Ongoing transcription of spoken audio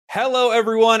Hello,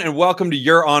 everyone, and welcome to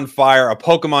You're on Fire, a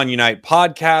Pokemon Unite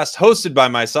podcast hosted by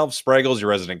myself, Spraggles, your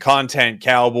resident content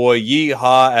cowboy,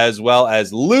 Yeehaw, as well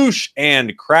as Loosh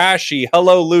and Crashy.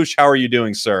 Hello, Loosh. How are you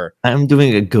doing, sir? I'm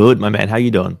doing good, my man. How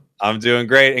you doing? I'm doing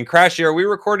great. And Crashy, are we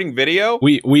recording video?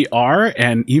 We are,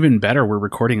 and even better, we're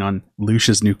recording on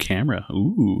Loosh's new camera.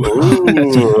 Ooh.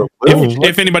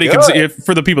 if anybody can see,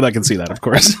 for the people that can see that, of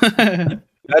course.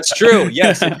 That's true.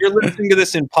 Yes, if you're listening to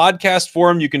this in podcast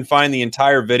form, you can find the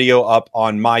entire video up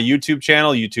on my YouTube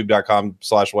channel,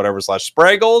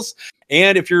 youtube.com/whatever/Spraggles.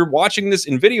 And if you're watching this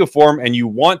in video form and you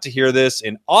want to hear this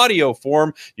in audio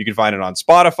form, you can find it on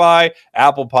Spotify,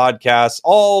 Apple Podcasts,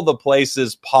 all the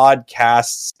places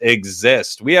podcasts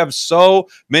exist. We have so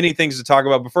many things to talk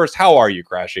about. But first, how are you,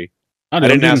 Crashy? I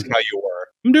didn't ask how you were.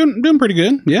 I'm doing pretty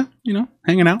good. Yeah,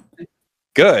 hanging out.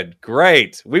 Good,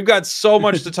 great. We've got so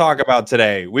much to talk about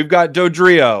today. We've got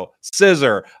Dodrio,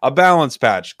 SCIZOR, a balance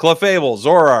patch, Clefable,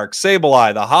 Zoroark,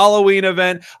 Sableye, the Halloween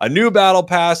event, a new battle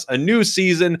pass, a new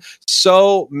season.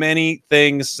 So many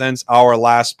things since our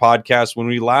last podcast. When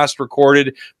we last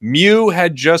recorded, Mew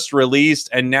had just released,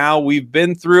 and now we've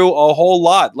been through a whole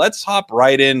lot. Let's hop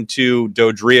right into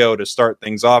Dodrio to start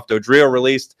things off. Dodrio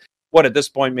released at this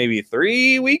point, maybe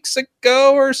 3 weeks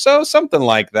ago or so, something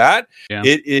like that. Yeah.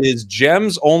 It is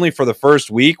gems only for the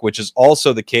first week, which is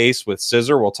also the case with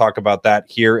SCIZOR. We'll talk about that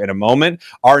here in a moment.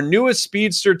 Our newest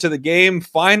speedster to the game,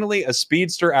 finally a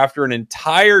speedster after an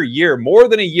entire year, more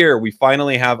than a year, we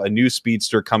finally have a new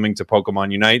speedster coming to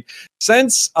Pokemon Unite.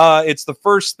 Since it's the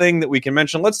first thing that we can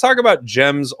mention, let's talk about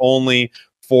gems only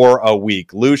for a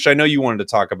week. Loosh, I know you wanted to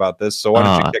talk about this, so why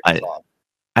don't you kick us off?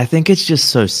 I think it's just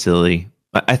so silly.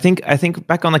 I think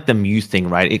back on like the Mew thing,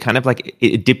 right? It kind of like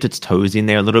it dipped its toes in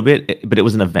there a little bit, but it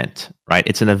was an event, right?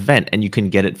 It's an event and you can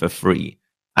get it for free.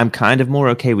 I'm kind of more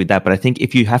okay with that, but I think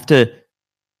if you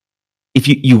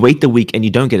wait the week and you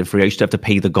don't get it free, you still have to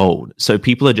pay the gold. So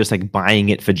people are just like buying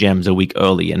it for gems a week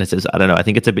early, and it says, I don't know, I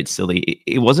think it's a bit silly.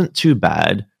 It wasn't too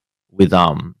bad with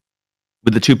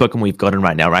the two Pokemon we've gotten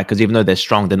right now, right? Because even though they're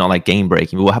strong, they're not like game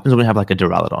breaking. But what happens when we have like a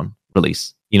Duraludon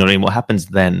release? You know what I mean? What happens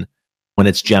then? When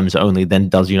it's gems only, then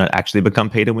does Unite actually become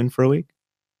pay to win for a week?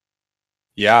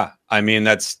 Yeah, I mean,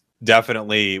 that's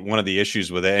definitely one of the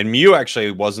issues with it. And Mew actually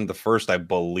wasn't the first. I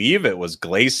believe it was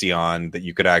Glaceon that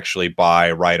you could actually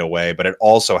buy right away, but it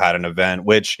also had an event,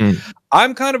 which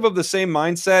I'm kind of the same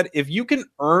mindset. If you can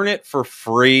earn it for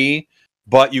free,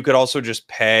 but you could also just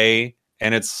pay,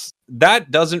 and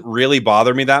that doesn't really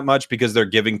bother me that much because they're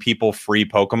giving people free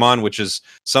Pokemon, which is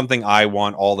something I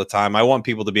want all the time. I want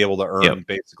people to be able to earn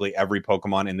basically every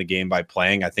Pokemon in the game by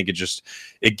playing. I think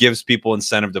it gives people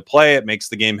incentive to play. It makes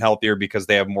the game healthier because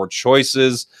they have more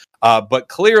choices. But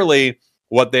clearly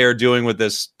what they are doing with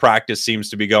this practice seems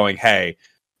to be going, hey,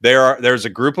 there's a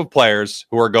group of players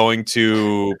who are going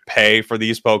to pay for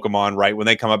these Pokemon right when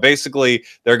they come up. Basically,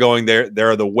 they're going there.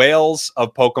 There are the whales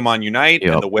of Pokemon Unite,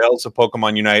 and the whales of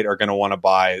Pokemon Unite are going to want to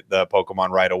buy the Pokemon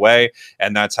right away,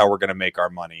 and that's how we're going to make our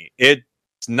money. It's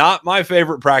not my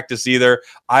favorite practice either.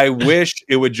 I wish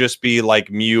it would just be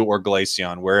like Mew or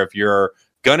Glaceon, where if you're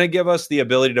going to give us the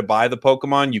ability to buy the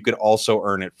Pokemon, you could also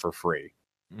earn it for free.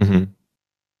 Mm-hmm.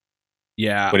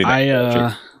 Yeah, what do you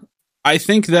think, I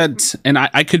think that, and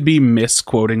I could be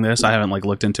misquoting this, I haven't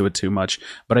looked into it too much,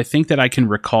 but I think that I can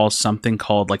recall something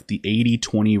called the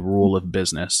 80-20 rule of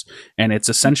business. And it's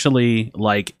essentially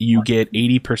like you get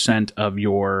 80% of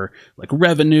your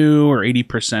revenue or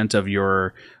 80% of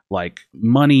your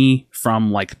money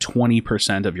from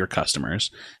 20% of your customers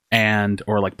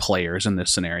or players in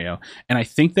this scenario. And I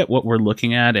think that what we're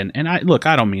looking at, and I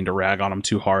don't mean to rag on them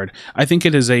too hard. I think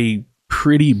it is a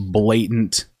pretty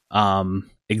blatant,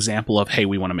 example of, hey,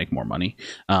 we want to make more money.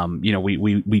 We're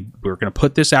going to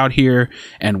put this out here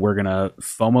and we're going to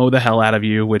FOMO the hell out of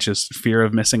you, which is fear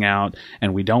of missing out.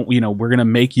 And we're going to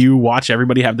make you watch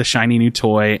everybody have the shiny new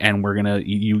toy, and we're going to,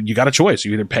 you got a choice.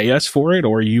 You either pay us for it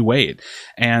or you wait.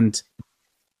 And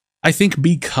I think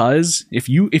because if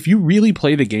you really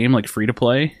play the game free to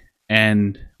play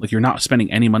and you're not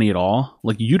spending any money at all,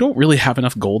 you don't really have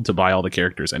enough gold to buy all the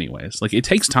characters anyways. It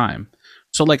takes time.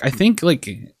 So I think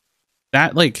that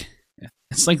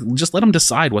it's just let them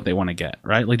decide what they want to get,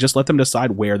 right? Just let them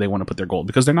decide where they want to put their gold,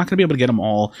 because they're not going to be able to get them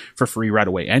all for free right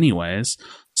away anyways.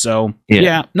 So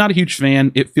yeah, not a huge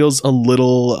fan. It feels a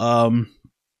little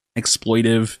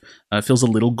exploitive. It feels a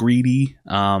little greedy.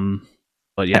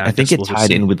 But yeah, I think it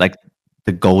tied in with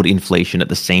the gold inflation at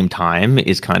the same time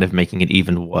is kind of making it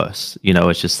even worse.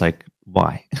 It's just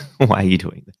why? Why are you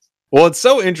doing this? Well, it's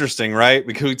so interesting, right?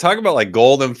 Because we talk about like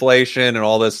gold inflation and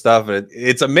all this stuff.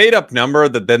 It's a made up number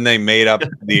that then they made up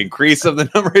the increase of the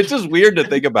number. It's just weird to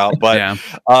think about. But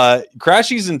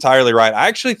Crashy's entirely right. I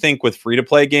actually think with free to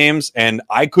play games, and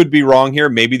I could be wrong here,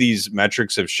 maybe these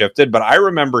metrics have shifted, but I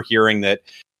remember hearing that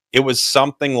it was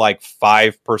something like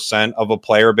 5% of a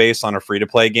player base on a free to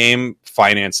play game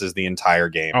finances the entire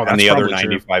game. And the other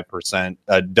 95%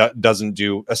 doesn't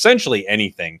do essentially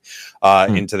anything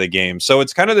into the game. So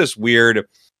it's kind of this weird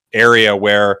area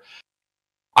where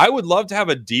I would love to have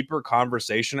a deeper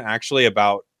conversation actually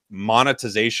about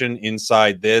monetization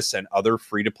inside this and other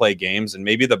free-to-play games, and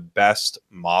maybe the best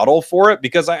model for it,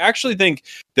 because I actually think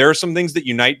there are some things that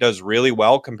Unite does really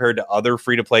well compared to other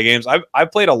free-to-play games.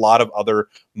 I've played a lot of other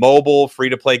mobile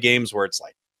free-to-play games where it's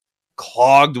like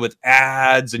clogged with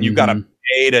ads and you've got to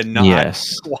pay to not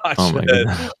watch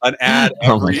an ad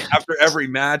after every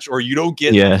match, or you don't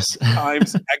get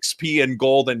times XP and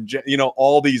gold and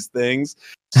all these things.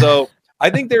 So I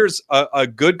think there's a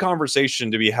good conversation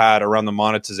to be had around the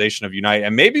monetization of Unite,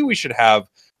 and maybe we should have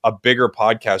a bigger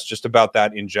podcast just about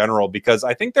that in general, because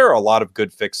I think there are a lot of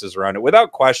good fixes around it.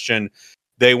 Without question,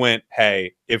 they went,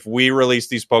 hey, if we release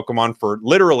these Pokemon for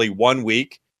literally 1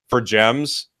 week for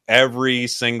gems, every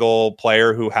single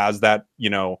player who has that,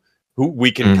 who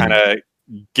we can kind of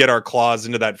get our claws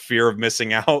into that fear of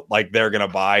missing out, like they're gonna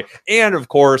buy. And of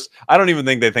course, I don't even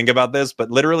think they think about this,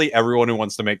 but literally everyone who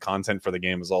wants to make content for the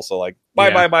game is also like buy.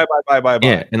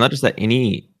 Yeah, and not just that,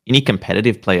 any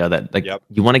competitive player that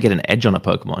you want to get an edge on a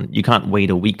Pokemon, you can't wait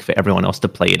a week for everyone else to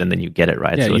play it and then you get it,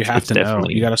 right? Yeah, so you have to know.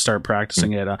 You got to start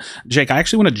practicing it. Jake, I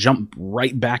actually want to jump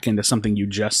right back into something you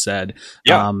just said.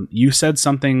 You said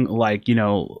something like,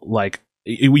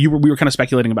 we were kind of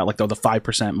speculating about like the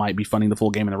 5% might be funding the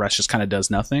full game and the rest just kind of does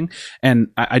nothing. And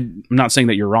I'm not saying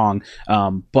that you're wrong,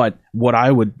 but what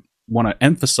I would want to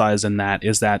emphasize in that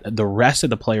is that the rest of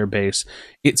the player base,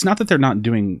 it's not that they're not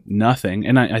doing nothing,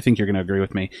 and I think you're going to agree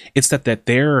with me. It's that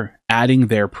they're adding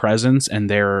their presence and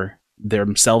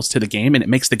themselves to the game, and it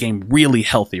makes the game really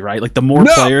healthy, right? Like the more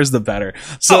players, the better.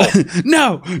 So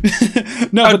no,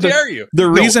 how dare you? The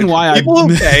reason why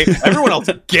everyone else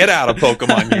get out of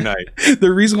Pokemon Unite.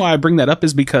 The reason why I bring that up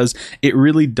is because it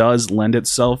really does lend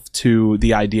itself to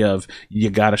the idea of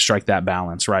you got to strike that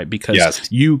balance, right? Because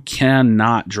you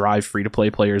cannot drive free to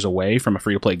play players away from a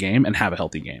free to play game and have a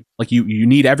healthy game. Like you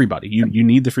need everybody. You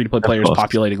need the free to play players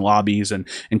populating lobbies and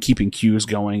keeping queues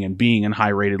going and being in high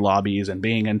rated lobbies and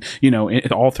being in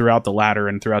all throughout the ladder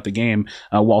and throughout the game,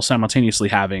 while simultaneously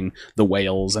having the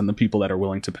whales and the people that are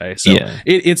willing to pay. So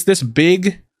it's this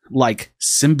big, like,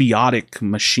 symbiotic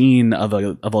machine of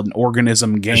an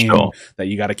organism game that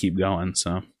you got to keep going.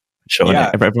 So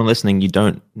everyone listening,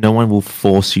 no one will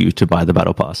force you to buy the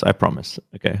battle pass. I promise.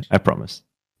 Okay, I promise.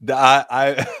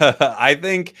 I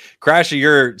think, Crashy,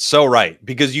 you're so right,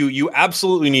 because you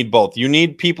absolutely need both. You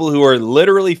need people who are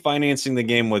literally financing the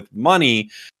game with money,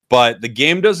 but the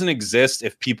game doesn't exist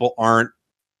if people aren't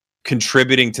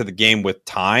contributing to the game with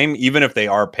time, even if they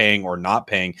are paying or not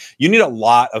paying. You need a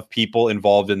lot of people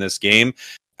involved in this game.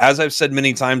 As I've said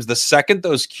many times, the second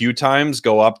those queue times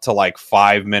go up to like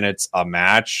 5 minutes a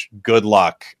match, good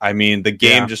luck. I mean, the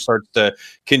game just starts to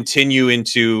continue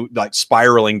into like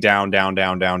spiraling down.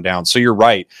 So you're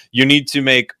right. You need to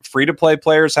make free-to-play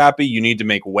players happy. You need to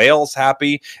make whales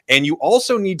happy. And you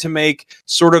also need to make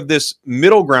sort of this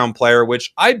middle ground player,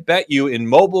 which I bet you in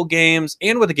mobile games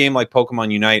and with a game like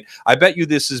Pokemon Unite, I bet you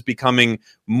this is becoming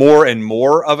more and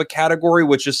more of a category,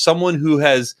 which is someone who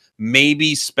has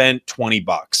maybe spent $20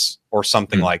 or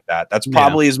something like that. That's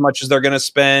probably as much as they're going to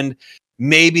spend.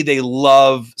 Maybe they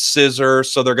love SCIZOR,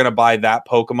 so they're going to buy that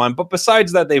Pokemon. But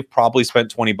besides that, they've probably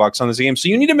spent $20 on this game. So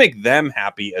you need to make them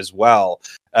happy as well.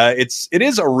 It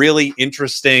is a really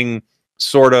interesting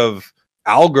sort of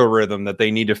algorithm that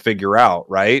they need to figure out,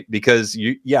 right? Because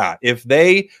if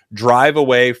they drive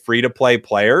away free-to-play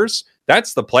players,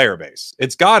 that's the player base.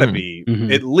 It's got to be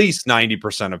at least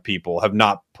 90% of people have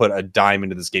not put a dime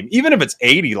into this game. Even if it's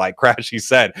 80, like Crashy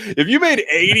said, if you made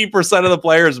 80% of the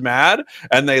players mad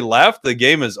and they left, the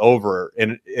game is over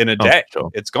in a day. Sure.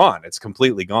 It's gone. It's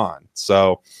completely gone.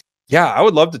 So I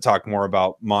would love to talk more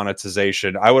about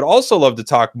monetization. I would also love to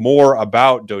talk more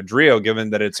about Dodrio, given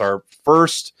that it's our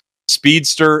first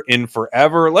speedster in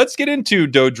forever. Let's get into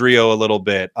Dodrio a little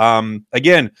bit.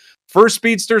 Again, first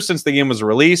speedster since the game was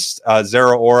released.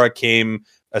 Zeraora came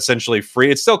essentially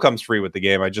free. It still comes free with the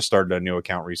game. I just started a new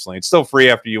account recently. It's still free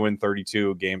after you win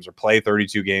 32 games or play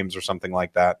 32 games or something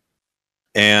like that.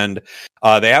 And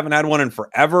they haven't had one in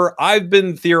forever. I've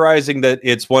been theorizing that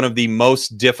it's one of the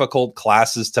most difficult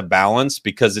classes to balance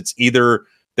because it's either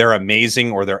they're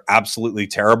amazing or they're absolutely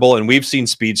terrible. And we've seen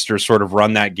speedsters sort of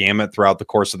run that gamut throughout the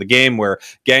course of the game, where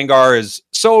Gengar is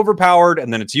so overpowered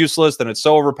and then it's useless, then it's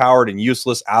so overpowered and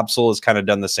useless. Absol has kind of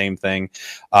done the same thing.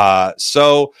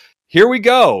 So here we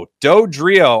go.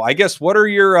 Dodrio. I guess what are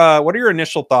your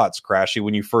initial thoughts, Crashy,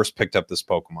 when you first picked up this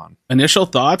Pokemon? Initial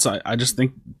thoughts, I just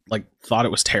thought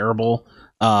it was terrible.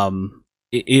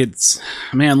 It's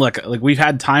man, look, like we've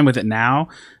had time with it now.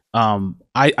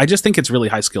 I just think it's really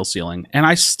high skill ceiling, and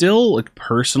I still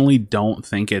personally don't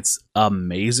think it's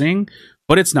amazing,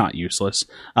 but it's not useless.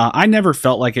 I never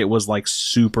felt like it was like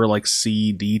super like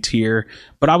C, D tier,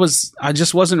 but I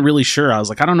just wasn't really sure. I was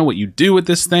like, I don't know what you do with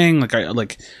this thing.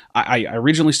 I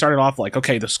originally started off like,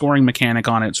 okay, the scoring mechanic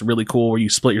on it's really cool, where you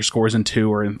split your scores in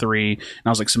 2 or in 3. And I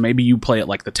was like, so maybe you play it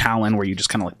like the Talon, where you just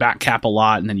kind of like back cap a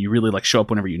lot, and then you really like show up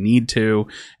whenever you need to.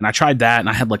 And I tried that, and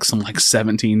I had like some like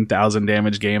 17,000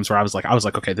 damage games where I was like,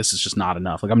 okay, this is just not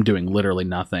enough. Like I'm doing literally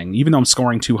nothing, even though I'm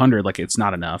scoring 200. Like it's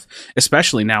not enough,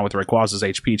 especially now with Rayquaza's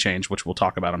HP change, which we'll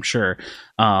talk about, I'm sure.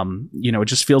 It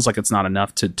just feels like it's not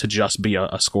enough to just be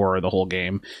a scorer the whole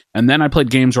game. And then I played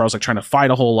games where I was like trying to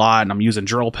fight a whole lot, and I'm using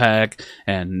Drill Peck,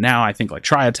 and now I think like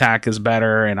Tri Attack is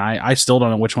better, and I still don't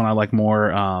know which one I like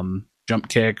more, Jump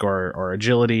Kick or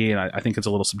Agility, and I think it's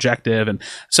a little subjective. And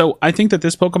so I think that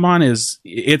this Pokemon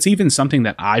it's even something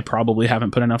that I probably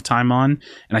haven't put enough time on,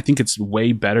 and I think it's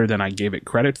way better than I gave it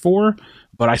credit for,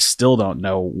 but I still don't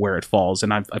know where it falls.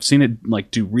 And I've seen it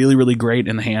like do really, really great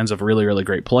in the hands of really, really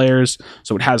great players,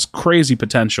 so it has crazy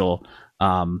potential.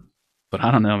 But I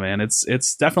don't know, man.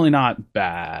 It's definitely not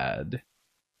bad.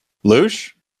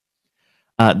 Lush?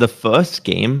 The first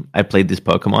game I played this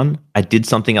Pokemon, I did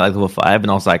something at like level 5,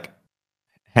 and I was like,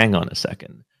 hang on a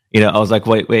second. I was like,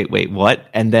 wait, what?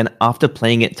 And then after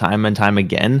playing it time and time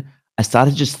again, I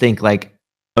started to just think like,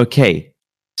 okay,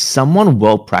 someone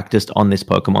well practiced on this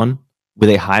Pokemon with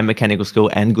a high mechanical skill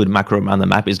and good macro around the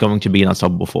map is going to be an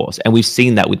unstoppable force. And we've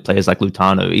seen that with players like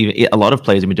Lutano. Even a lot of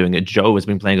players have been doing it. Joe has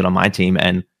been playing it on my team,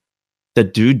 and the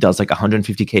dude does like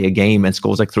 150k a game and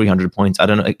scores like 300 points. I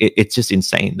don't know. It's just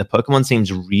insane. The Pokemon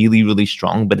seems really, really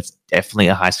strong, but it's definitely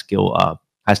a high skill cap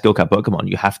Pokemon.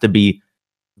 You have to be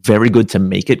very good to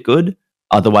make it good.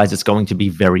 Otherwise, it's going to be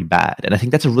very bad. And I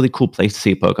think that's a really cool place to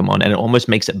see a Pokemon. And it almost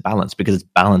makes it balanced because it's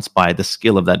balanced by the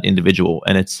skill of that individual.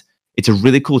 And it's a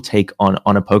really cool take on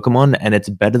a Pokemon. And it's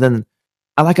better than,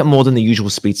 I like it more than the usual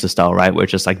Speedster style, right? Where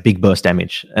it's just like big burst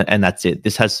damage and that's it.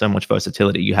 This has so much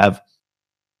versatility. You have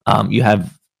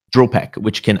Drill Peck,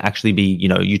 which can actually be,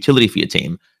 utility for your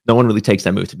team. No one really takes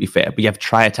that move, to be fair. But you have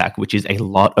Tri Attack, which is a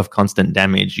lot of constant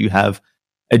damage. You have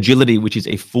Agility, which is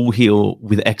a full heal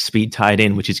with X speed tied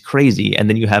in, which is crazy. And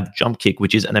then you have Jump Kick,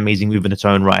 which is an amazing move in its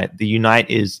own right. The Unite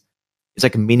it's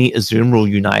like a mini Azumarill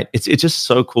Unite. It's just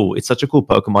so cool. It's such a cool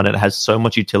Pokemon, and it has so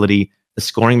much utility. The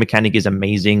scoring mechanic is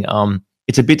amazing.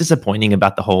 It's a bit disappointing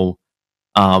about the whole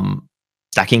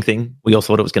stacking thing. We all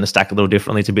thought it was going to stack a little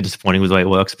differently. It's a bit disappointing with the way it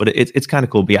works, but it's kind of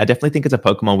cool. But yeah, I definitely think it's a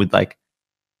Pokemon with like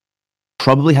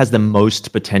probably has the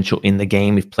most potential in the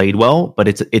game if played well, but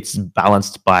it's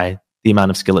balanced by the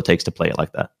amount of skill it takes to play it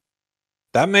like that.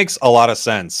 That makes a lot of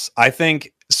sense. I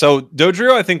think so.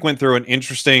 Dodrio, I think, went through an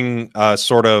interesting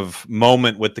sort of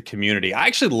moment with the community. I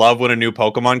actually love when a new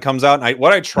Pokemon comes out. And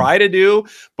what I try to do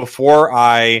before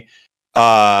I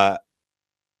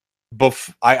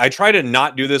try to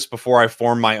not do this before I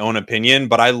form my own opinion,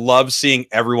 but I love seeing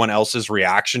everyone else's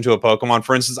reaction to a Pokemon.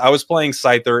 For instance, I was playing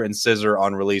SCIZOR and SCIZOR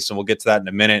on release, and we'll get to that in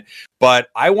a minute. But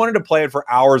I wanted to play it for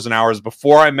hours and hours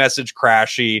before I message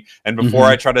Crashy and before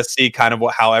I try to see kind of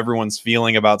how everyone's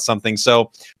feeling about something. So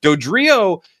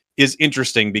Dodrio is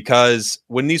interesting because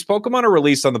when these Pokemon are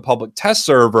released on the public test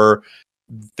server,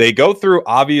 they go through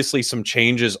obviously some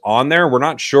changes on there. We're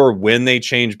not sure when they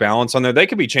change balance on there. They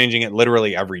could be changing it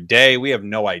literally every day. We have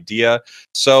no idea.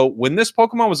 So when this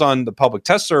Pokemon was on the public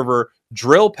test server,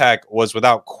 Drill Peck was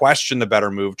without question the better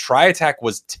move. Tri Attack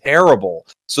was terrible.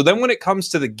 So then when it comes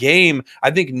to the game,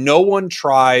 I think no one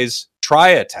tries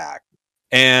Tri Attack.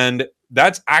 And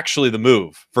that's actually the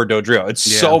move for Dodrio. It's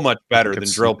so much better than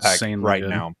Drill Peck right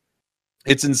now.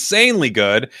 It's insanely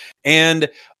good. And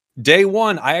day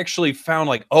one, I actually found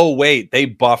like, oh, wait, they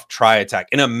buffed Tri Attack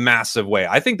in a massive way.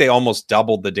 I think they almost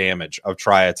doubled the damage of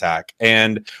Tri Attack.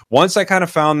 And once I kind of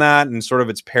found that and sort of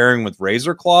its pairing with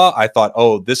Razor Claw, I thought,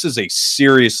 oh, this is a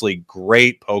seriously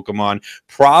great Pokemon,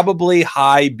 probably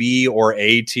high B or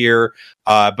A tier.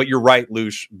 But you're right,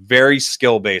 Lush, very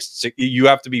skill-based. So you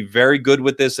have to be very good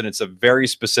with this, and it's a very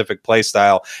specific play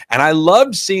style. And I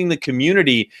loved seeing the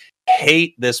community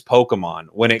hate this Pokemon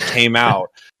when it came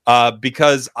out.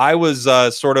 Because I was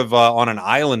sort of on an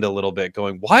island a little bit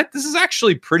going, what? This is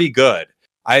actually pretty good.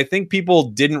 I think people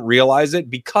didn't realize it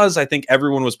because I think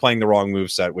everyone was playing the wrong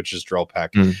moveset, which is Drill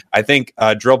Peck. I think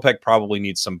Drill Peck probably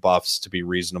needs some buffs to be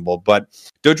reasonable, but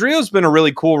Dodrio's been a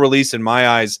really cool release in my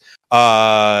eyes,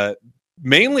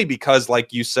 mainly because,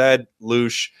 like you said,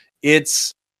 Lush,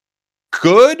 it's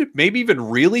good, maybe even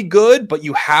really good, but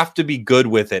you have to be good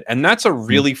with it. And that's a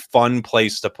really fun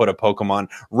place to put a Pokemon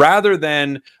rather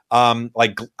than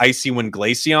like Icy Wind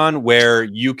Glaceon, where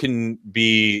you can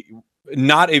be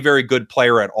not a very good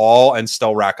player at all and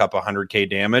still rack up 100k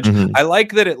damage. I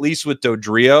like that at least with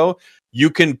Dodrio, you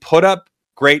can put up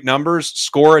great numbers,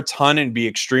 score a ton, and be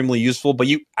extremely useful, but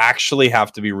you actually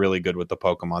have to be really good with the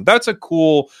Pokemon. That's a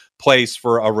cool place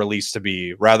for a release to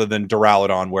be, rather than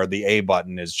Duraludon, where the A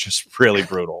button is just really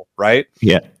brutal, right?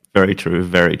 Yeah, very true,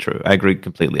 very true. I agree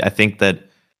completely. I think that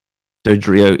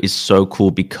Dodrio is so cool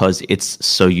because it's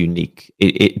so unique.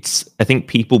 It's I think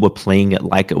people were playing it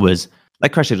like it was,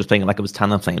 like Crash was playing it like it was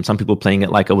Talonflame. Some people playing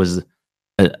it like it was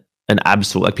an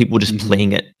Absol. Like people were just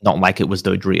playing it not like it was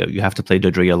Dodrio. You have to play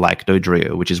Dodrio like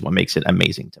Dodrio, which is what makes it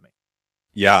amazing to me.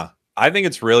 Yeah, I think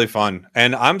it's really fun,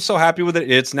 and I'm so happy with it.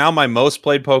 It's now my most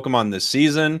played Pokemon this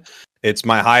season. It's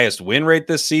my highest win rate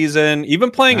this season.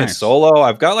 Even playing it solo,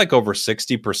 I've got like over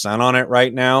 60% on it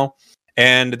right now.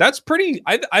 And that's pretty,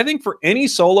 I think for any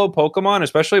solo Pokemon,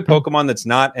 especially a Pokemon that's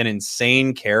not an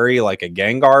insane carry like a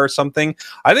Gengar or something,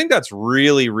 I think that's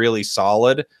really, really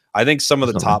solid. I think some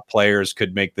of the top players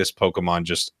could make this Pokemon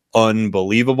just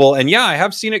unbelievable. And yeah, I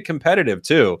have seen it competitive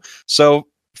too. So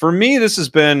for me, this has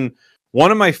been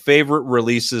one of my favorite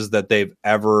releases that they've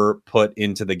ever put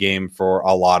into the game for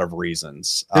a lot of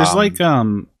reasons. There's like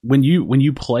when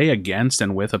you play against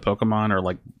and with a Pokemon, or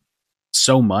like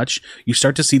so much, you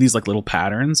start to see these like little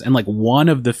patterns, and like one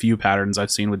of the few patterns I've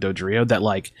seen with Dodrio that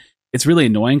like it's really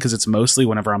annoying, because it's mostly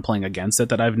whenever I'm playing against it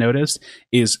that I've noticed,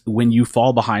 is when you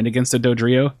fall behind against a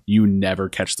Dodrio, you never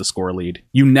catch the score lead.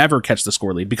 You never catch the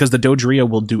score lead because the Dodrio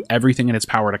will do everything in its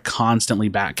power to constantly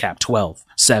back cap 12,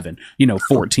 7,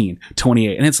 14,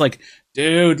 28. And it's like,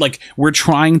 dude, like we're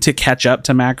trying to catch up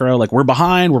to Macro. Like we're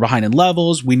behind in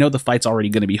levels. We know the fight's already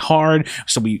going to be hard.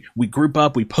 So we group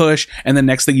up, we push. And then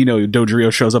next thing you know,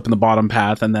 Dodrio shows up in the bottom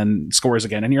path and then scores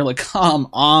again. And you're like, come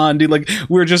on, dude. Like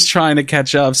we're just trying to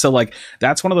catch up. So like,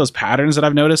 that's one of those patterns that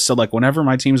I've noticed. So like whenever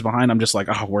my team's behind, I'm just like,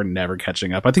 oh, we're never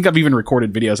catching up. I think I've even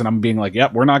recorded videos and I'm being like,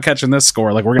 yep, we're not catching this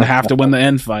score. Like we're going to have to win the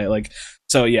end fight. Like,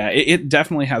 so yeah, it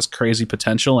definitely has crazy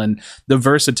potential, and the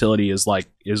versatility is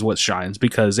what shines,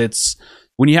 because it's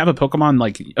when you have a Pokemon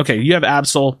like, okay, you have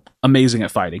Absol, amazing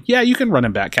at fighting. Yeah, you can run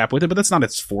and back cap with it, but that's not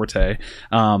its forte.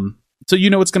 So you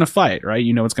know it's going to fight, right?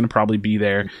 You know it's going to probably be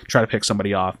there, try to pick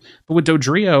somebody off. But with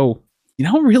Dodrio, you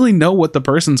don't really know what the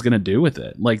person's going to do with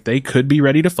it. Like they could be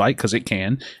ready to fight because it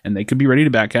can, and they could be ready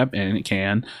to back cap and it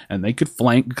can, and they could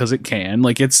flank because it can.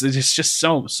 Like it's just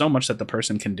so much that the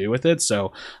person can do with it.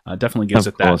 So definitely gives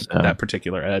it that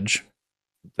particular edge.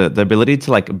 The ability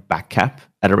to like back cap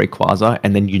at a Rayquaza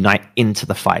and then unite into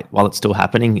the fight while it's still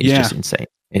happening is just insane.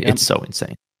 It's so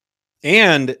insane.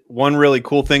 And one really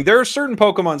cool thing, there are certain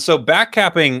Pokemon. So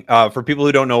backcapping, for people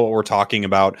who don't know what we're talking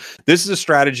about, this is a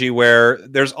strategy where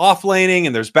there's offlaning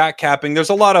and there's backcapping. There's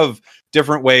a lot of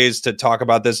different ways to talk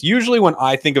about this. Usually when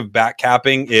I think of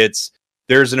backcapping,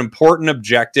 there's an important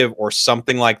objective or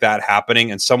something like that happening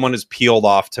and someone is peeled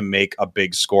off to make a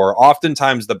big score.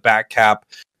 Oftentimes the backcap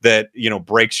that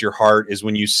breaks your heart is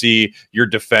when you see your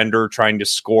defender trying to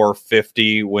score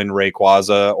 50 when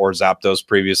Rayquaza or Zapdos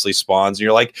previously spawns, and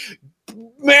you're like,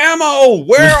 Mammo,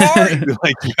 where are you?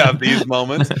 Like you have these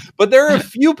moments. But there are a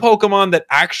few Pokemon that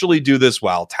actually do this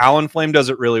well. Talonflame does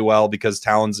it really well because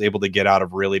Talon's able to get out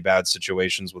of really bad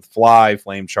situations with Fly,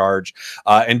 Flame Charge.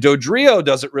 And Dodrio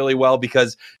does it really well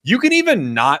because you can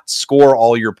even not score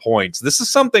all your points. This is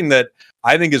something that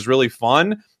I think is really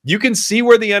fun. You can see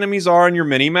where the enemies are on your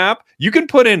mini map. You can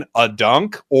put in a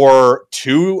dunk or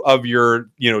two of your,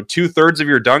 2/3 of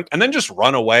your dunk and then just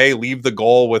run away, leave the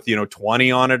goal with,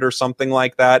 20 on it or something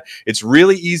like that. It's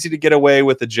really easy to get away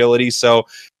with agility. So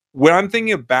when I'm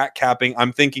thinking of backcapping,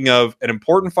 I'm thinking of an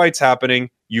important fight's happening.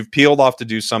 You've peeled off to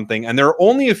do something. And there are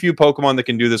only a few Pokemon that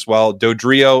can do this well.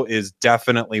 Dodrio is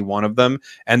definitely one of them.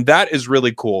 And that is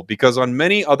really cool because on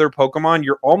many other Pokemon,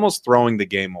 you're almost throwing the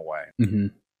game away. Mm-hmm.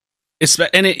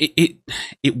 And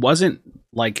it wasn't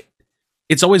like,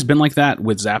 it's always been like that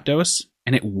with Zapdos,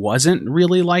 and it wasn't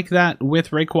really like that with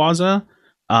Rayquaza.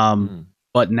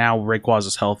 But now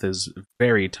Rayquaza's health is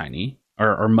very tiny,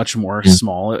 or much more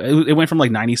small. It went from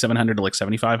like 9,700 to like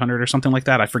 7,500 or something like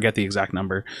that. I forget the exact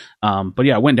number. But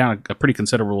yeah, it went down a pretty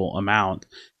considerable amount.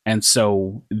 And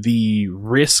so the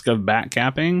risk of back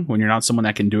capping when you're not someone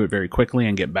that can do it very quickly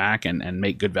and get back and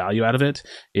make good value out of it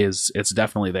it's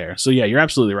definitely there. So yeah, you're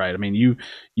absolutely right. I mean,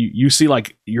 you see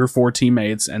like your 4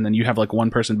 teammates and then you have like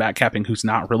one person back capping who's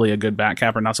not really a good back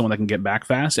capper, not someone that can get back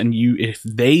fast. And if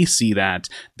they see that,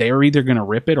 they're either going to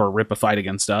rip it or rip a fight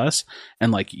against us.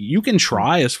 And like you can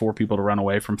try as 4 people to run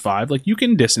away from 5, like you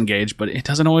can disengage, but it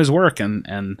doesn't always work. And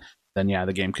then yeah,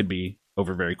 the game could be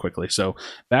over very quickly. So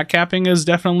backcapping is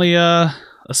definitely a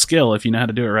skill. If you know how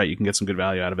to do it right, you can get some good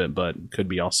value out of it, but could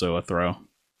be also a throw.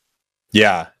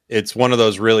 Yeah, it's one of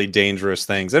those really dangerous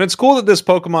things. And it's cool that this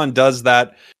Pokemon does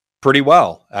that pretty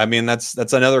well. I mean, that's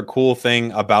another cool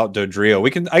thing about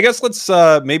Dodrio. I guess let's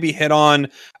maybe hit on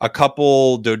a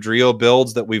couple Dodrio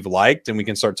builds that we've liked and we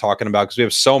can start talking about, because we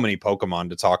have so many Pokemon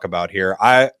to talk about here.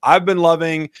 I've been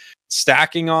loving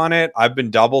stacking on it. I've been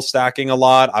double stacking a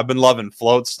lot. I've been loving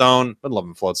Floatstone. Been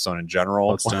loving Floatstone in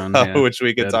general, yeah. which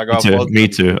we could talk about. Me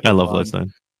too. I love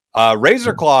Floatstone.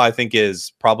 Razor Claw, I think,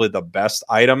 is probably the best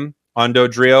item on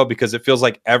Dodrio because it feels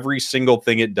like every single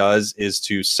thing it does is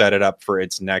to set it up for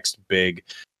its next big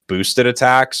boosted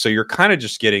attack. So you're kind of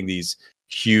just getting these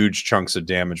huge chunks of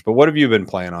damage. But what have you been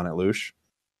playing on it, Lush?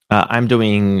 I'm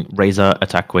doing Razor,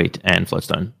 Attack Weight, and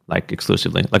Floatstone, like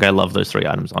exclusively. Like I love those 3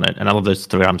 items on it, and I love those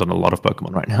 3 items on a lot of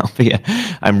Pokemon right now. But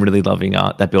yeah, I'm really loving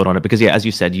that build on it because yeah, as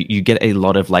you said, you get a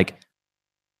lot of like.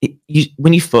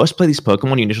 When you first play these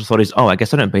Pokemon, your initial thought is, oh, I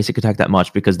guess I don't basic attack that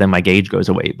much because then my gauge goes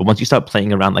away. But once you start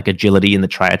playing around like agility and the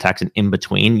tri-attacks and in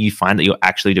between, you find that you're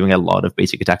actually doing a lot of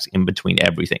basic attacks in between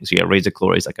everything. So yeah, Razor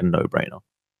Claw is like a no-brainer.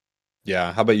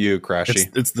 Yeah, how about you, Crashy?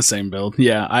 It's the same build.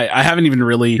 Yeah, I haven't even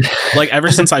really like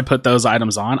ever since I put those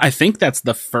items on. I think that's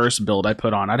the first build I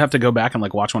put on. I'd have to go back and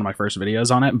like watch one of my first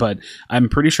videos on it, but I'm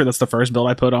pretty sure that's the first build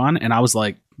I put on, and I was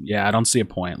like, yeah, I don't see a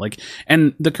point. Like,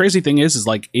 and the crazy thing is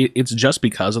like it's just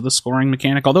because of the scoring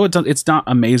mechanic. Although it's not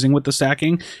amazing with the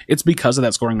stacking, it's because of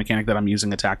that scoring mechanic that I'm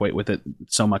using attack weight with it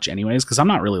so much, anyways. Because I'm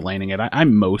not really laning it. I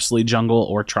mostly jungle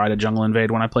or try to jungle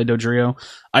invade when I play Dodrio.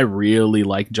 I really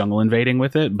like jungle invading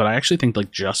with it, but I actually think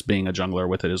like just being a jungler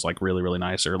with it is like really, really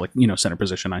nice. Or like, you know, center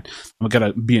position. I'm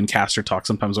gonna be in caster talk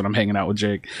sometimes when I'm hanging out with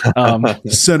Jake.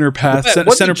 Center path,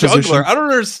 center position. I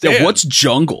don't understand. Yeah, what's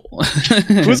jungle?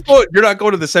 You're not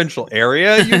going to the central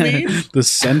area, you mean? The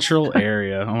central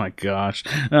area. Oh my gosh.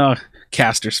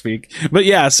 Caster speak. But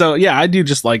yeah, so yeah, I do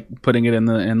just like putting it in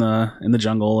the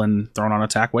jungle and throwing on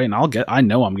attack weight, and I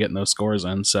know I'm getting those scores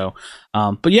in. So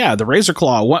but yeah, the Razor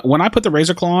Claw, when I put the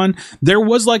Razor Claw on, there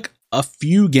was like a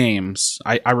few games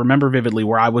I remember vividly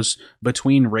where I was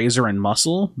between Razor and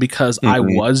Muscle because I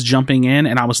was jumping in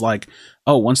and I was like,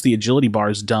 oh, once the agility bar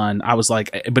is done, I was like,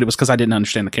 but it was because I didn't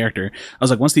understand the character. I was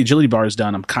like, once the agility bar is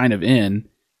done, I'm kind of in.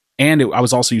 And I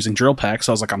was also using Drill Peck,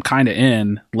 so I was like, I'm kind of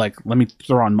in. Like, let me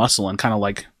throw on Muscle and kind of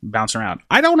like bounce around.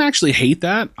 I don't actually hate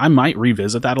that. I might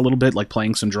revisit that a little bit, like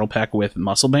playing some Drill Peck with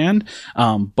Muscle Band.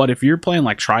 But if you're playing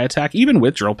like Tri-Attack, even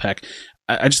with Drill Peck,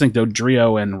 I just think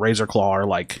Dodrio and Razor Claw are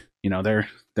like, you know,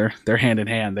 they're hand in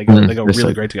hand. They go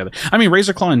really great together. I mean,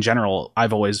 Razor Claw in general,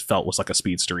 I've always felt was like a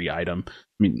speedstery item. I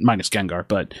mean, minus Gengar,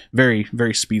 but very,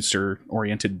 very speedster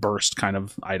oriented burst kind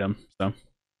of item. So,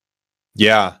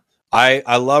 yeah.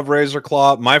 I love Razor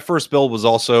Claw. My first build was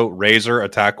also Razor,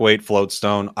 Attack Weight,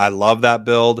 Floatstone. I love that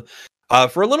build.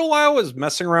 For a little while, I was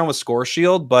messing around with Score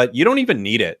Shield, but you don't even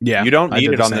need it. Yeah, you don't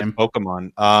need it on this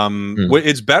Pokemon.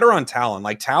 It's better on Talon.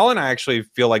 Like Talon, I actually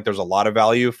feel like there's a lot of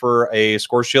value for a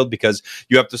Score Shield because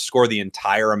you have to score the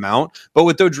entire amount. But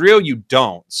with Dodrio, you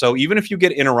don't. So even if you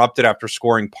get interrupted after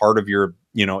scoring part of your,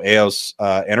 Eos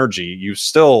energy, you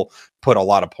still put a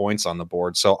lot of points on the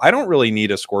board. So I don't really need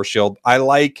a Score Shield. I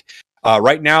like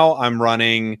right now I'm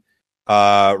running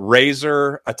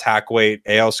Razor, Attack Weight,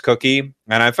 Eos Cookie,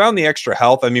 and I found the extra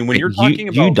health. I mean, when you're talking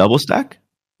about you double stack,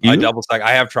 I double stack.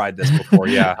 I have tried this before.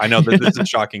 Yeah, I know that this is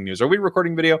shocking news. Are we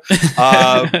recording video?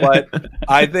 But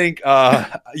I think,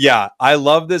 I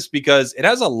love this because it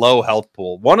has a low health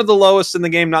pool. One of the lowest in the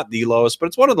game, not the lowest, but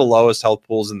it's one of the lowest health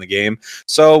pools in the game.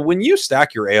 So when you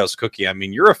stack your Eos Cookie, I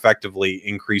mean, you're effectively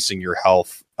increasing your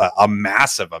health a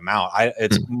massive amount.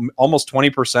 It's almost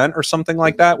 20% or something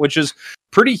like that, which is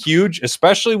pretty huge,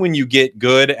 especially when you get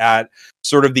good at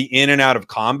sort of the in and out of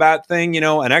combat thing.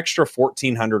 An extra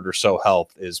 1,400 or so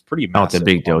health is pretty massive. Oh, it's a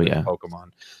big deal, yeah.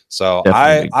 Pokemon. So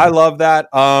I love that.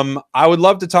 I would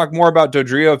love to talk more about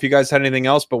Dodrio if you guys had anything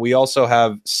else, but we also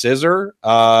have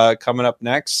SCIZOR coming up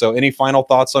next. So any final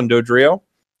thoughts on Dodrio?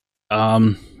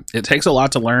 It takes a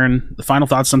lot to learn. The final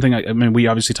thought's something, I mean, we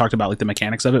obviously talked about like the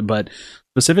mechanics of it, but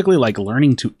specifically like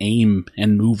learning to aim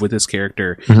and move with this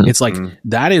character. It's like,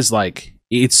 that is like,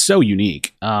 it's so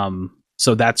unique.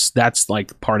 So that's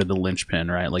like part of the linchpin,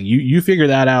 right? Like you figure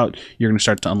that out, you're going to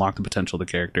start to unlock the potential of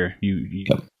the character.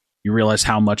 You realize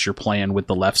how much you're playing with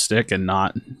the left stick and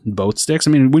not both sticks.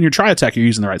 I mean, when you're tri-attack, you're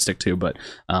using the right stick too, but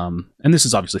and this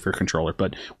is obviously for a controller,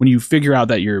 but when you figure out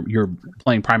that you're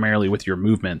playing primarily with your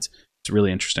movement, it's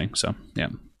really interesting. So yeah.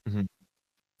 Mm-hmm.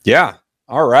 Yeah.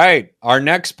 All right. Our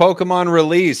next Pokemon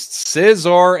released,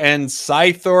 SCIZOR and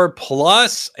SCIZOR,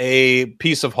 plus a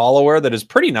piece of hollowware that is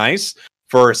pretty nice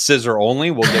for SCIZOR only.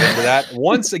 We'll get into that.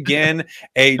 Once again,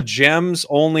 a gems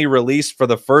only release for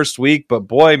the first week, but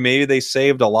boy, maybe they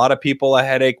saved a lot of people a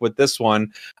headache with this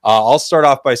one. I'll start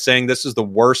off by saying this is the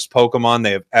worst Pokemon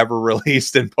they have ever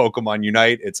released in Pokemon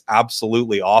Unite. It's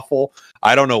absolutely awful.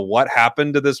 I don't know what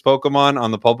happened to this Pokemon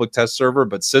on the public test server,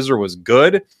 but SCIZOR was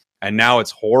good, and now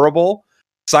it's horrible.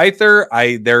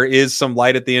 SCIZOR, there is some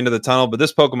light at the end of the tunnel, but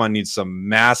this Pokemon needs some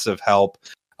massive help.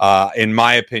 In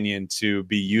my opinion, to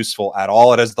be useful at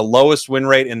all. It has the lowest win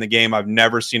rate in the game. I've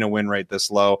never seen a win rate this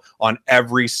low on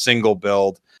every single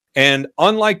build. And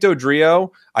unlike Dodrio,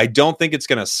 I don't think it's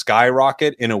going to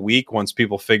skyrocket in a week once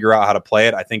people figure out how to play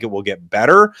it. I think it will get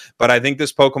better, but I think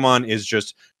this Pokemon is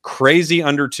just crazy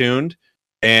undertuned.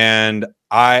 And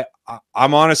I'm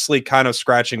honestly kind of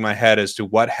scratching my head as to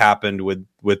what happened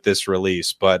with this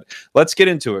release. But let's get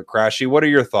into it, Crashy. What are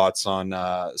your thoughts on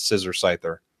SCIZOR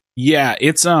SCIZOR? Yeah,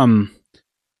 it's it's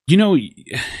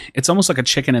almost like a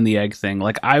chicken and the egg thing.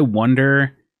 Like, I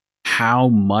wonder how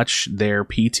much their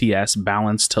PTS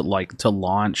balance to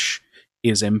launch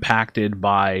is impacted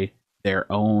by their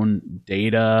own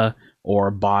data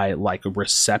or by like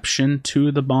reception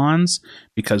to the bonds,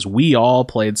 because we all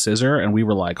played SCIZOR and we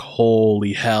were like,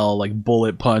 holy hell, like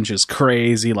Bullet Punch is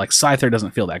crazy, like SCIZOR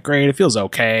doesn't feel that great, it feels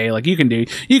okay, like you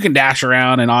can dash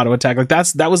around and auto attack, like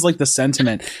that was like the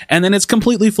sentiment. And then it's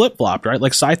completely flip-flopped, right?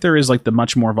 Like SCIZOR is like the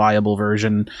much more viable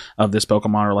version of this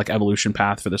Pokemon, or like evolution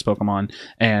path for this Pokemon,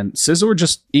 and SCIZOR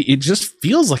just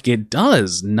feels like it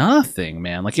does nothing,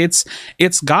 man. Like it's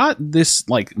got this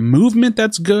like movement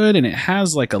that's good, and it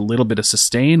has like a little bit of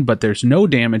sustain, but there's no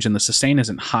damage, and the sustain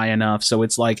isn't high enough. So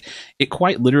it's like, it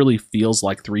quite literally feels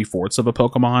like 3/4 of a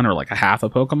Pokemon, or like a half a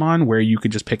Pokemon, where you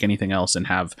could just pick anything else and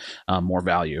have more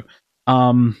value.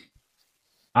 I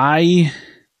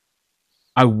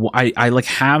like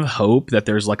have hope that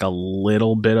there's like a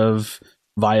little bit of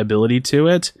viability to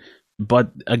it.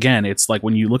 But again, it's like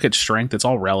when you look at strength, it's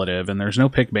all relative, and there's no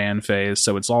pick ban phase.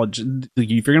 So it's all, if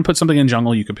you're going to put something in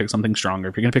jungle, you can pick something stronger.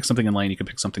 If you're going to pick something in lane, you can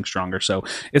pick something stronger. So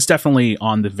it's definitely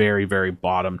on the very, very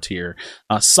bottom tier.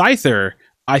 SCIZOR,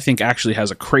 I think, actually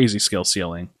has a crazy skill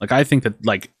ceiling. Like, I think that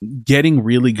like getting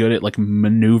really good at like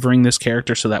maneuvering this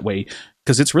character so that way,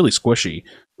 because it's really squishy,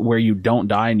 where you don't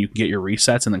die and you can get your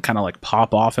resets and then kind of like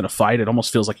pop off in a fight. It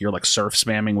almost feels like you're like surf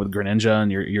spamming with Greninja,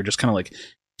 and you're just kind of like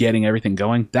getting everything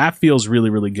going. That feels really,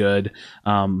 really good.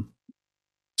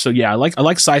 So yeah, I like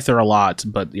SCIZOR a lot,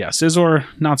 but yeah, SCIZOR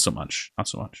not so much.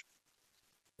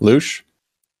 Lush?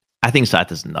 I think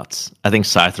SCIZOR's nuts. I think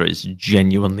SCIZOR is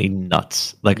genuinely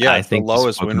nuts. Like, yeah, I think the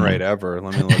lowest win rate ever.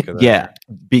 Let me look at that. Yeah,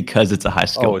 because it's a high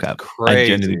skill cap. Crazy. I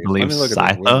genuinely believe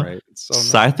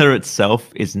SCIZOR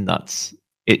itself is nuts.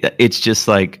 It's just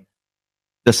like,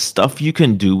 the stuff you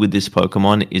can do with this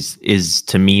Pokemon is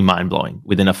to me mind blowing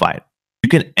within a fight. You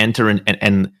can enter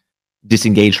and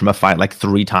disengage from a fight like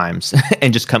 3 times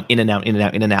and just come in and out,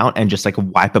 and just like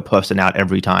wipe a person out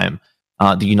every time.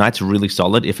 The Unite's really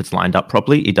solid if it's lined up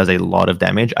properly. It does a lot of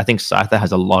damage. I think SCIZOR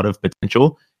has a lot of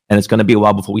potential, and it's going to be a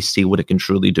while before we see what it can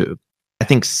truly do. I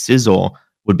think SCIZOR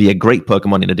would be a great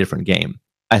Pokemon in a different game.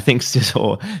 I think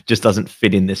SCIZOR just doesn't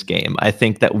fit in this game. I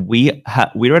think that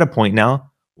we're at a point now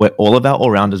where all of our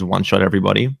all-rounders one-shot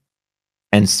everybody,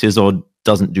 and SCIZOR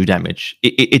doesn't do damage.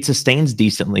 It sustains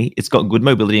decently. It's got good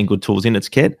mobility and good tools in its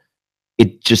kit.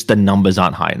 It just, the numbers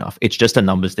aren't high enough. It's just a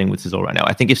numbers thing with SCIZOR right now.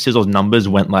 I think if SCIZOR's numbers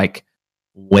went like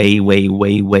way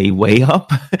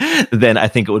up, then I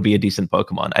think it would be a decent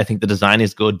Pokemon. I think the design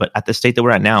is good, but at the state that we're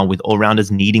at now, with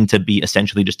all-rounders needing to be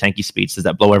essentially just tanky speedsters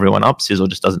that blow everyone up, SCIZOR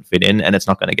just doesn't fit in, and it's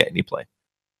not going to get any play.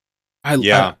 I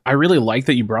really like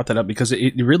that you brought that up, because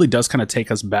it really does kind of take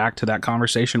us back to that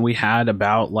conversation we had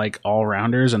about like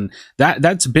all-rounders, and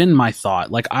that's been my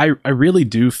thought. Like, I really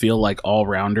do feel like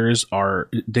all-rounders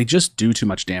they just do too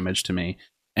much damage to me.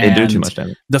 And they do too much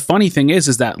damage. The funny thing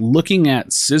is that looking at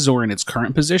SCIZOR in its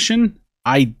current position,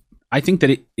 I I think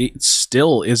that it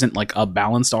still isn't like a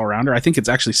balanced all-rounder. I think it's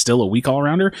actually still a weak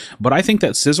all-rounder, but I think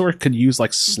that Scizor could use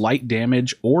like slight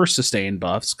damage or sustain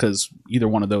buffs, because either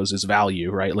one of those is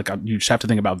value, right? Like you just have to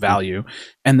think about value.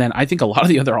 And then I think a lot of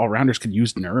the other all-rounders could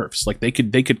use nerfs. Like they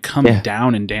could come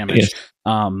down in damage.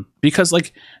 Because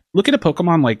like, look at a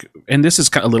Pokemon like, and this is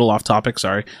kind of a little off topic,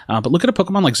 sorry, but look at a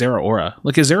Pokemon like Zeraora.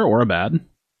 Like, is Zeraora bad?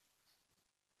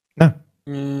 No.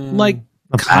 Like,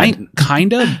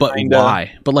 kinda, but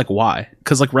why? But like, why?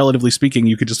 Because like, relatively speaking,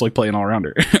 you could just like play an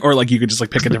all-rounder, or like you could just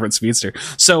like pick a different speedster.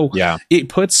 So it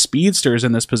puts speedsters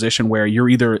in this position where you're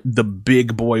either the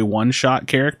big boy one-shot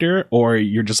character, or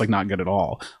you're just like not good at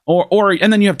all. Or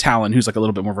and then you have Talon, who's like a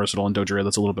little bit more versatile, and Dodrio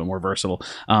that's a little bit more versatile.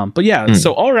 But yeah,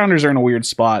 so all-rounders are in a weird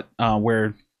spot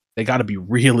where they got to be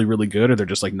really, really good, or they're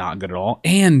just like not good at all.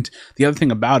 And the other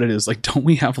thing about it is like, don't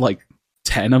we have like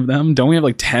 10 of them? Don't we have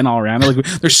like 10 all around? Like,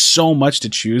 there's so much to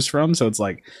choose from, so it's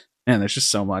like, man, there's just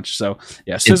so much. So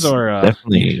yeah, Scizor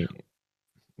definitely,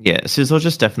 Scizor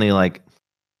just definitely, like,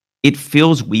 it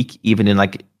feels weak even in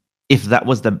like, if that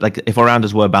was the, like, if our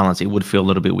rounders were balanced, it would feel a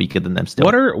little bit weaker than them still.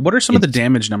 What are some of the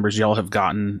damage numbers y'all have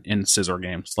gotten in Scizor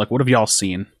games? Like, what have y'all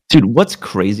seen? Dude, what's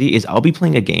crazy is I'll be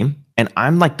playing a game and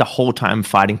I'm like the whole time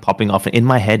fighting, popping off, and in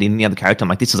my head, in the other character, I'm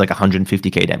like, this is like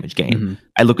 150k damage game. Mm-hmm.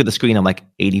 I look at the screen, I'm like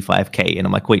 85k, and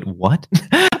I'm like, wait, what?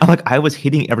 I'm like, I was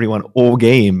hitting everyone all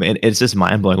game, and it's just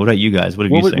mind blowing. What about you guys?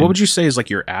 What would you say is like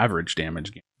your average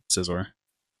damage game, Scizor?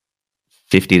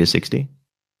 50 to 60.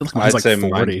 I'd say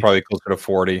mine's probably closer to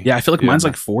 40. Yeah, I feel like mine's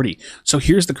like 40. So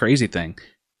here's the crazy thing.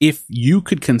 If you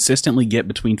could consistently get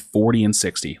between 40 and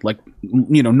 60, like,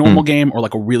 you know, normal game or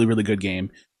like a really, really good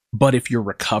game, but if your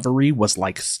recovery was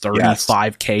like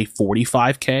 35k,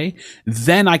 45k,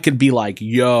 then I could be like,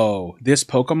 yo, this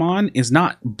Pokemon is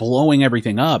not blowing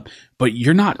everything up, but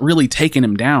you're not really taking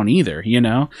him down either, you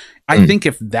know? I think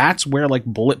if that's where like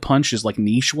Bullet Punch's like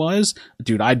niche was,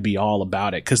 dude, I'd be all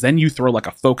about it. Cause then you throw like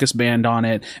a focus band on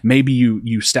it. Maybe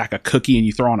you stack a cookie and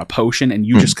you throw on a potion, and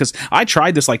you just, cause I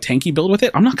tried this like tanky build with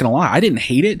it. I'm not gonna lie, I didn't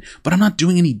hate it, but I'm not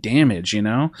doing any damage, you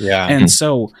know? Yeah. And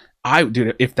so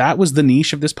dude, if that was the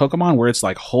niche of this Pokemon, where it's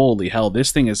like, holy hell,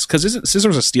 this thing is, cause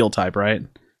Scizor's a steel type, right?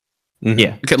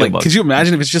 Yeah. Like, could you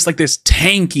imagine if it's just like this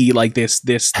tanky, like this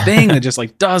thing that just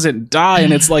like doesn't die,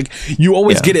 and it's like you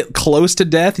always get it close to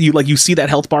death. You see that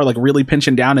health bar like really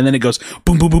pinching down, and then it goes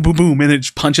boom, boom, boom, boom, boom, and it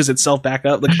punches itself back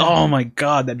up. Like, oh my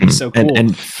god, that'd be so cool.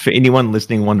 And for anyone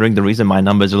listening wondering, the reason my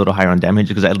numbers are a little higher on damage is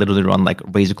because I literally run like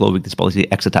Razor Claw, Weakness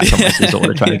Policy, X attack on my Scizor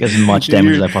to try to get as much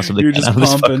damage as I possibly can. You're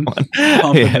just pumping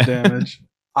the damage.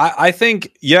 I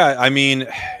think, yeah, I mean,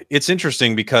 it's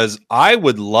interesting because I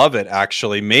would love it,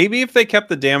 actually. Maybe if they kept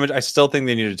the damage, I still think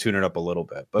they need to tune it up a little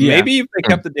bit. But maybe if they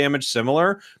kept the damage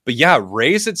similar, but yeah,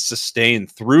 raise its sustain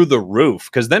through the roof,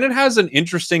 because then it has an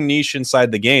interesting niche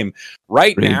inside the game.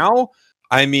 Right now,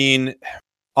 I mean,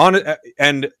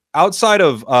 and outside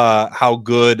of how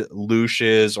good Lush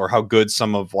is, or how good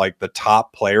some of like the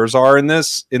top players are in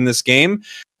this game,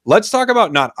 let's talk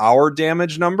about not our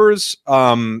damage numbers.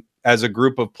 As a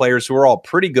group of players who are all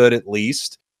pretty good, at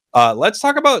least. Let's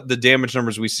talk about the damage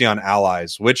numbers we see on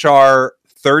allies, which are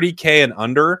 30k and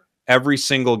under every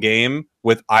single game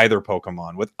with either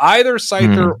Pokemon, with either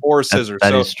Scyther or Scizor.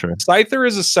 That is true. Scyther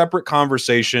is a separate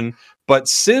conversation, but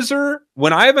Scizor,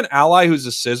 when I have an ally who's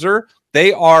a Scizor,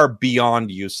 they are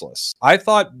beyond useless. I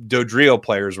thought Dodrio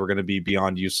players were going to be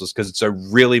beyond useless because it's a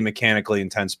really mechanically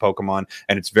intense Pokemon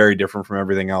and it's very different from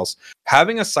everything else.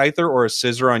 Having a Scyther or a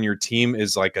Scizor on your team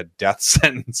is like a death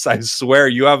sentence. I swear,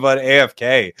 you have an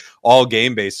AFK all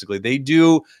game, basically. They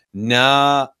do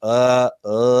thing.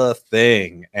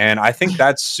 And I think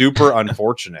that's super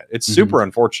unfortunate. It's super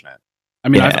unfortunate. I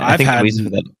mean, I've had...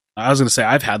 I was going to say,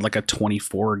 I've had like a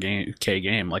 24k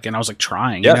game, like, and I was like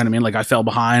trying, you know what I mean? Like I fell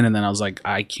behind and then I was like,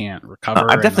 I can't recover.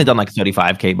 I've definitely done like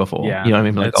 35k before. Yeah, you know what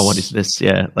I mean? Like, oh, what is this?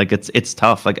 Yeah. Like it's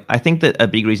tough. Like I think that a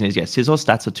big reason is, Scizor's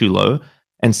stats are too low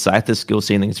and Scyther's skill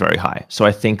ceiling is very high. So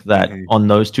I think that on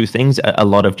those two things, a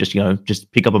lot of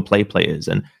just pick up and play players.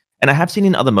 And I have seen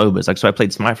in other MOBAs, like, so I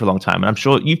played Smite for a long time, and I'm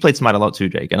sure you played Smite a lot too,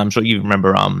 Jake. And I'm sure you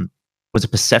remember, was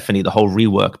it Persephone, the whole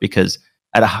rework, because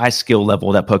at a high skill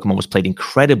level, that Pokemon was played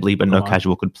incredibly, but no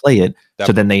casual could play it.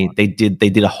 So then they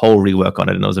did a whole rework on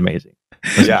it, and it was amazing.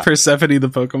 Yeah, Persephone the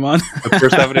Pokemon.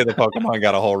 Persephone the Pokemon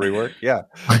got a whole rework. Yeah,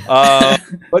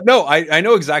 but no, I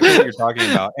know exactly what you're talking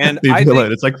about, and I think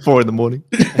it's like 4 a.m.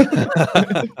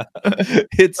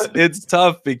 It's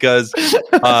tough because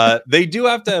they do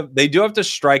have to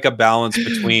strike a balance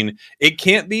between. It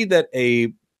can't be that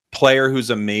a player who's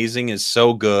amazing is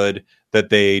so good that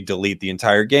they delete the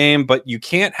entire game, but you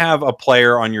can't have a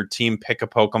player on your team pick a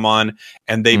Pokemon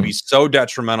and they be so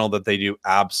detrimental that they do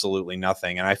absolutely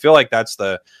nothing. And I feel like that's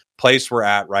the place we're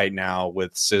at right now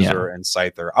with SCIZOR and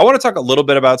Scyther. I want to talk a little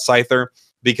bit about Scyther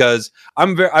because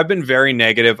I've been very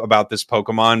negative about this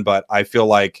Pokemon, but I feel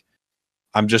like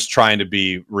I'm just trying to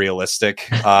be realistic.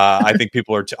 I think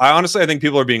people are. I think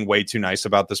people are being way too nice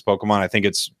about this Pokemon. I think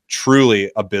it's truly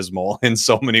abysmal in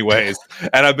so many ways,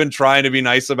 and I've been trying to be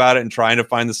nice about it and trying to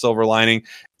find the silver lining.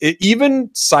 Even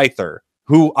Scyther,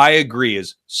 who I agree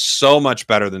is so much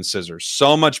better than SCIZOR,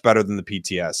 so much better than the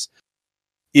PTS.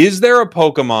 Is there a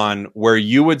Pokemon where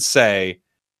you would say,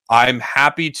 I'm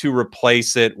happy to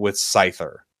replace it with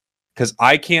Scyther? Because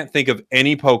I can't think of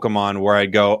any Pokemon where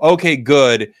I'd go, okay,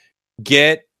 good.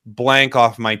 Get blank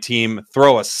off my team,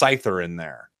 throw a Scyther in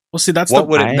there. Well, see, that's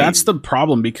the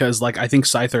problem, because like I think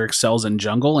Scyther excels in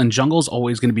jungle, and jungle's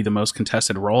always going to be the most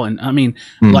contested role. And I mean,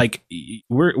 like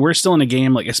we're still in a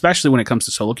game, like especially when it comes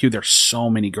to solo queue, there's so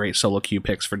many great solo queue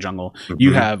picks for jungle.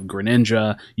 You have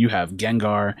Greninja, you have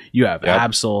Gengar, you have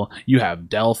Absol, you have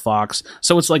Delphox.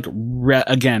 So it's like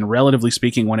again, relatively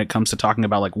speaking, when it comes to talking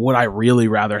about like would I really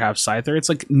rather have Scyther, it's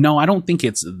like no, I don't think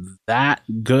it's that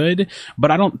good,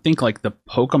 but I don't think like the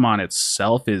Pokemon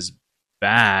itself is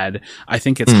bad. I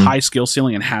think it's high skill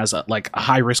ceiling and has a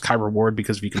high risk, high reward,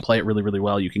 because if you can play it really, really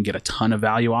well, you can get a ton of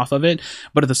value off of it.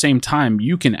 But at the same time,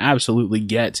 you can absolutely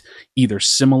get either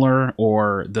similar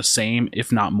or the same,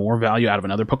 if not more value out of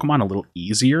another Pokemon a little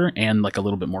easier and like a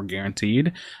little bit more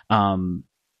guaranteed.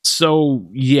 So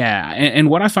yeah, and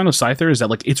what I find with Scyther is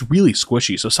that like it's really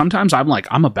squishy. So sometimes I'm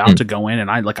about to go in and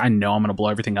I know I'm gonna blow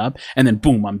everything up, and then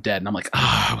boom, I'm dead, and I'm like,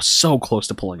 I was so close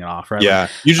to pulling it off, right? Yeah,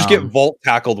 you just get volt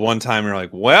tackled one time, and you're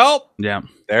like, well, yeah,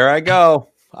 there I go,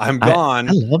 I'm gone.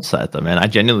 I love Scyther, man. I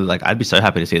genuinely I'd be so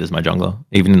happy to see it as my jungler,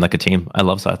 even in like a team. I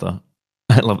love Scyther.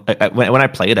 When I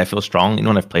play it, I feel strong. You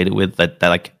know, when I've played it with that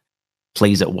like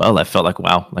plays it well, I felt like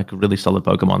wow, like a really solid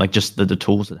Pokemon. Like just the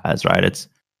tools it has, right?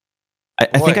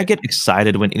 I think I get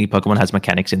excited when any Pokemon has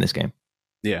mechanics in this game.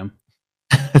 Yeah.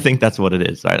 I think that's what it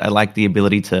is, right? I like the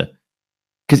ability to...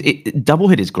 Because double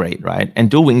hit is great, right?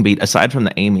 And dual wing beat, aside from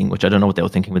the aiming, which I don't know what they were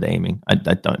thinking with the aiming. I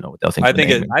don't know what they were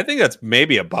thinking I think that's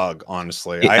maybe a bug,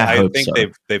 honestly. I think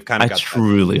so. They've kind of got... I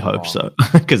truly hope so,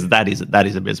 because that is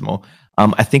abysmal.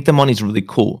 I think the Mon is really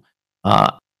cool.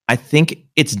 I think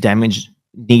its damage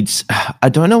needs... I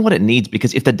don't know what it needs,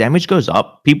 because if the damage goes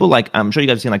up, people like... I'm sure you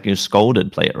guys have seen like Scolded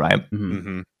play it, right?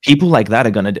 Mm-hmm. People like that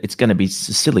it's gonna be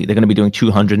silly. They're gonna be doing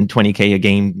 220k a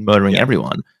game, murdering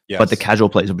everyone. Yes. But the casual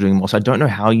players will be doing more. So I don't know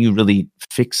how you really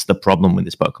fix the problem with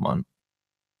this Pokemon.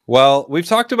 Well, we've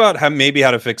talked about how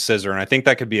to fix SCIZOR, and I think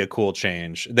that could be a cool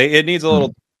change. It needs a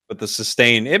little... But the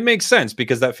sustain, it makes sense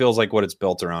because that feels like what it's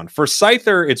built around. For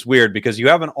Scyther, it's weird because you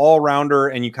have an all-rounder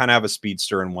and you kind of have a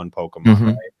speedster in one Pokemon,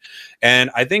 right? And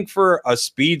I think for a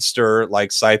speedster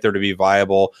like Scyther to be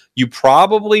viable, you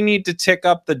probably need to tick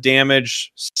up the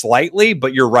damage slightly,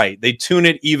 but you're right. They tune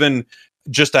it even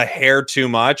just a hair too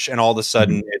much, and all of a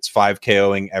sudden it's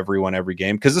 5-KOing everyone every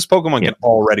game, because this Pokemon can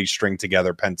already string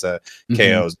together Penta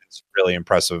KOs in really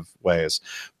impressive ways.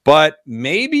 But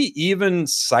maybe even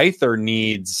Scyther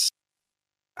needs,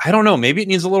 I don't know, maybe it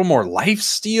needs a little more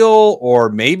lifesteal, or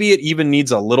maybe it even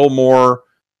needs a little more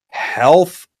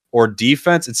health or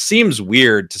defense. It seems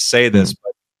weird to say this,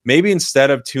 but maybe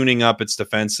instead of tuning up its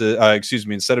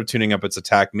instead of tuning up its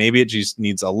attack, maybe it just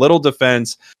needs a little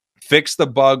defense, fix the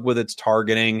bug with its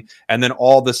targeting, and then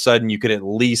all of a sudden you could at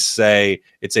least say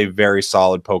it's a very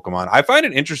solid Pokemon. I find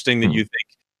it interesting that you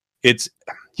think it's...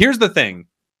 Here's the thing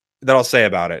that I'll say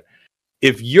about it.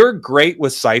 If you're great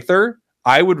with Scyther,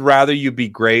 I would rather you be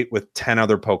great with 10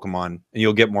 other Pokemon, and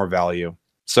you'll get more value.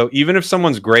 So even if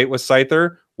someone's great with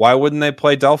Scyther, why wouldn't they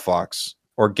play Delphox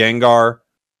or Gengar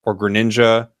or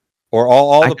Greninja or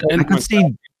all the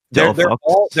Pokemon?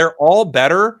 They're all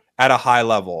better at a high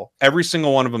level. Every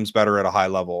single one of them is better at a high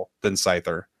level than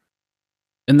Scyther.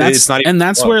 And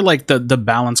that's where like the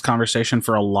balance conversation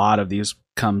for a lot of these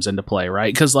comes into play,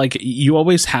 right? Because like you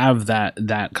always have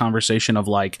that conversation of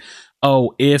like,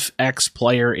 oh, if X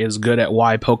player is good at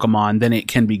Y Pokemon, then it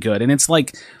can be good. And it's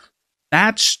like,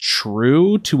 that's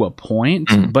true to a point,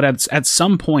 but at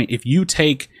some point, if you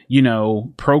take,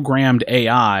 programmed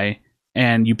AI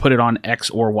and you put it on X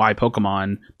or Y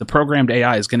Pokemon, the programmed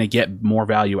AI is going to get more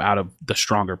value out of the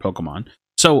stronger Pokemon.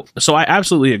 So I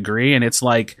absolutely agree. And it's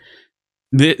like,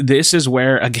 this is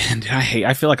where, again,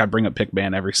 I feel like I bring up pick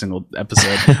ban every single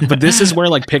episode, but this is where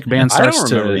like pick ban starts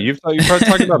to... You started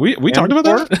talking about we talked about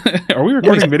that? Are we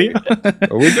recording video?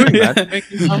 Are we doing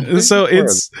that? So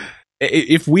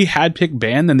if we had picked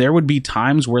ban, then there would be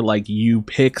times where like you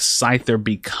pick Scyther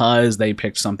because they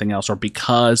picked something else or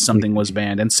because something was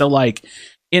banned. And so like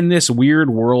in this weird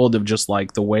world of just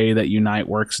like the way that Unite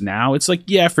works now, it's like,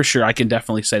 yeah, for sure, I can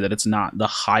definitely say that it's not the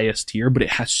highest tier, but it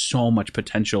has so much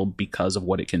potential because of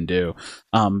what it can do.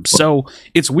 So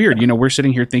it's weird, you know, we're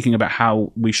sitting here thinking about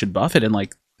how we should buff it, and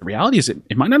like the reality is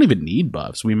it might not even need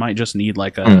buffs. We might just need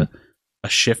like a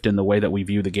shift in the way that we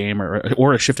view the game,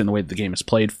 or a shift in the way that the game is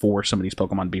played for some of these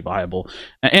Pokemon to be viable.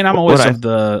 And I'm always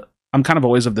I'm kind of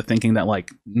always of the thinking that like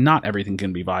not everything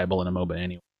can be viable in a MOBA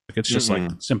anyway. Like, it's just like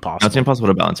it's impossible. It's impossible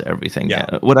to balance everything.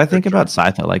 Yeah. What I think about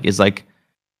Scyther like is like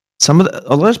a lot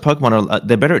of those Pokemon are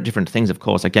they're better at different things. Of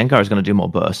course, like Gengar is going to do more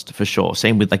burst for sure.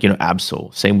 Same with like, you know,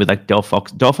 Absol. Same with like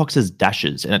Delphox. Delphox's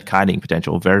dashes and its kiting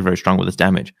potential very, very strong with its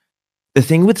damage. The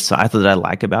thing with Scyther that I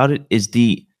like about it is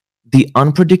the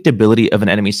unpredictability of an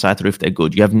enemy Scyther if they're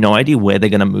good. You have no idea where they're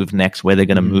going to move next, where they're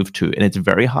going to move to, and it's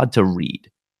very hard to read.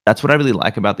 That's what I really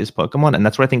like about this Pokemon, and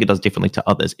that's what I think it does differently to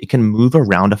others. It can move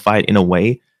around a fight in a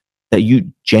way that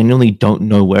you genuinely don't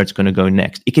know where it's going to go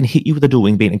next. It can hit you with a dual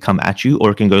wing beat and come at you,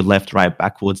 or it can go left, right,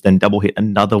 backwards, then double hit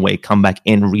another way, come back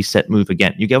in, reset, move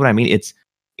again. You get what I mean?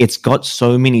 It's got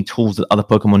so many tools that other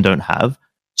Pokemon don't have.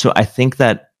 So I think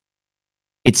that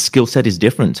its skill set is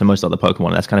different to most other Pokemon.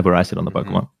 And that's kind of where I sit on the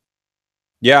Pokemon.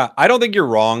 Yeah, I don't think you're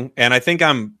wrong. And I think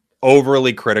I'm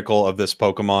overly critical of this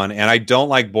Pokemon. And I don't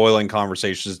like boiling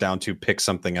conversations down to pick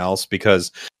something else,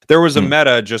 because there was a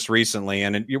meta just recently,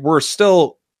 and we're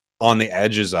still on the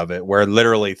edges of it, where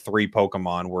literally 3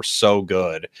 Pokemon were so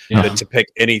good that to pick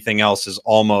anything else is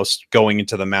almost going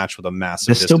into the match with a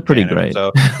massive. They're still pretty great.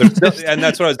 So and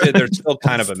that's what I was saying. They're still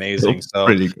kind of amazing. So,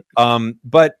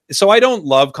 but so I don't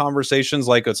love conversations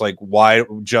like it's like, why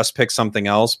just pick something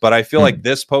else? But I feel like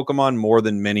this Pokemon, more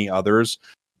than many others,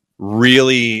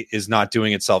 really is not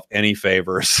doing itself any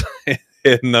favors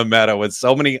in the meta, with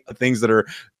so many things that are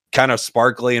kind of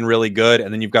sparkly and really good.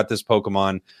 And then you've got this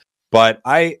Pokemon, but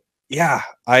I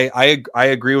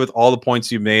agree with all the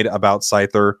points you made about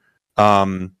Scyther.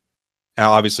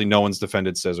 Obviously, no one's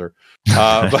defended SCIZOR.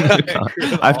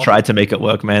 But I've tried to make it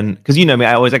work, man. Because you know me,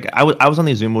 I always like I was on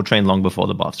the Azumarill train long before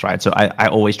the buffs, right? So I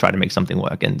always try to make something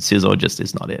work, and SCIZOR just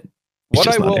is not it. What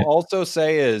I will also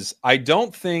say is I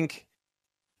don't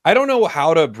know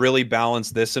how to really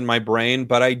balance this in my brain,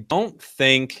 but I don't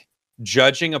think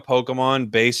judging a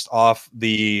Pokemon based off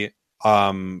the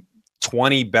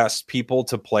 20 best people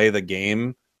to play the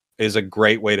game is a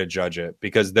great way to judge it,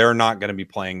 because they're not going to be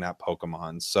playing that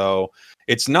Pokemon. So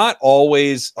it's not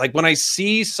always like when I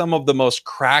see some of the most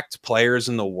cracked players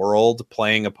in the world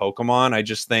playing a Pokemon, I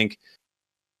just think,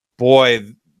 boy,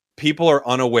 people are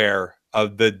unaware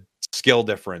of the skill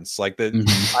difference. Like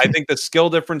I think the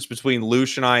skill difference between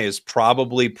Lush and I is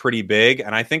probably pretty big,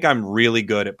 and I think I'm really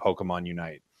good at Pokemon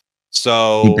Unite.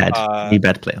 So you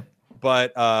bad player.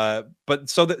 But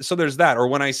so there's that. Or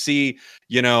when I see,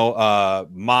 you know,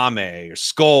 Mame or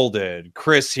Scolded,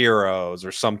 Chris Heroes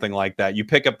or something like that, you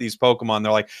pick up these Pokemon,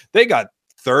 they're like, they got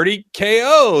 30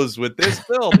 KOs with this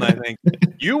build. And I think,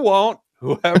 you won't.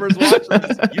 Whoever's watching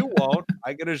this, you won't.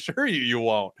 I can assure you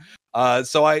won't.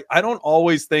 So I don't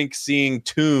always think seeing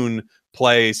Toon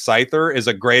play Scyther is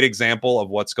a great example of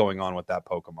what's going on with that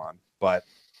Pokemon. But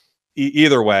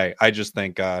either way, I just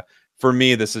think for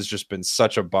me, this has just been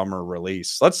such a bummer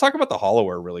release. Let's talk about the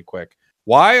Hollowware really quick.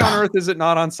 Why on earth is it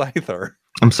not on Scyther?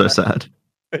 I'm so sad.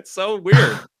 It's so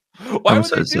weird. Why would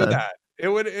they do that?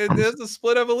 It is a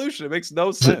split evolution. It makes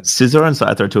no sense. SCIZOR and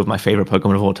Scyther are 2 of my favorite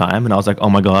Pokemon of all time, and I was like, oh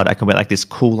my god, I can wear like this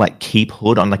cool like keep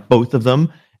hood on like both of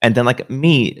them. And then like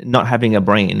me not having a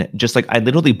brain, just like I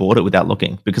literally bought it without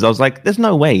looking, because I was like, there's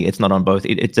no way it's not on both.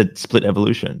 It's a split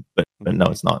evolution, but no,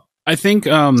 it's not. I think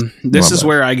this is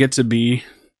where I get to be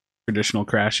traditional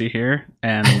Crashy here,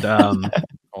 and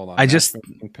hold on, I just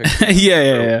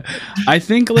yeah. I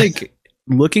think like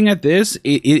looking at this,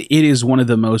 it is one of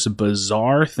the most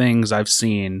bizarre things I've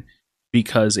seen,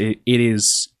 because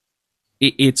it's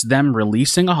them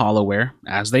releasing a Hollowware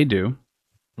as they do,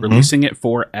 releasing it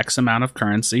for X amount of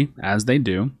currency as they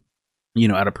do, you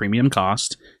know, at a premium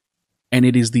cost, and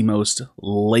it is the most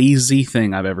lazy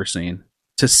thing I've ever seen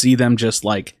to see them just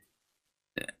like,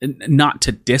 not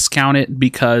to discount it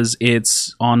because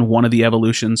it's on one of the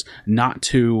evolutions, not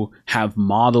to have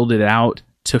modeled it out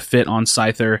to fit on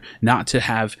Scyther, not to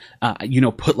have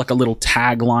put like a little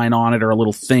tagline on it or a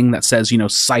little thing that says, you know,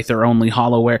 Scyther only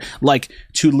Hollowware, like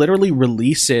to literally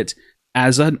release it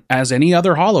as any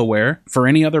other Hollowware for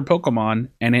any other Pokemon,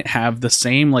 and it have the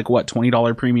same like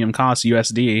 $20 premium cost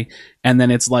USD, and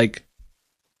then it's like,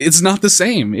 it's not the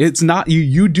same. It's not,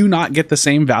 you do not get the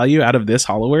same value out of this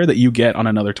Hollowware that you get on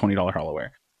another $20 Hollowware.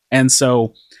 And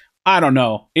so I don't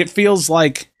know. It feels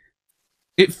like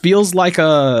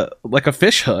a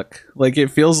fish hook. Like it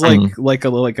feels like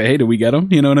a hey, did we get him?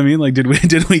 You know what I mean? Like did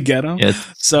we get him?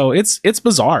 Yes. So it's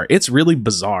bizarre. It's really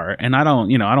bizarre. And I don't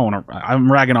want to.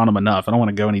 I'm ragging on them enough. I don't want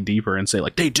to go any deeper and say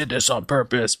like they did this on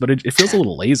purpose. But it feels a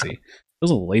little lazy. It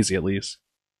feels a little lazy at least.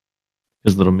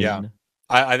 Just a little mean. Yeah,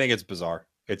 I think it's bizarre.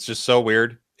 It's just so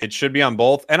weird. It should be on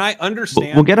both, and I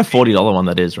understand. We'll get a $40 one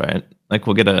that is right. Like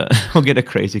we'll get a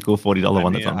crazy cool $40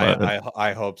 one that's on both.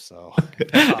 I hope so.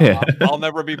 Yeah. I'll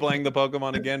never be playing the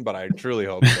Pokemon again, but I truly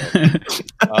hope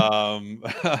so.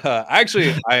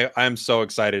 Actually, I'm so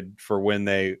excited for when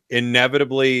they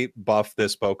inevitably buff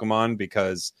this Pokemon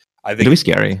because I think it'll be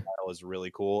scary. Style is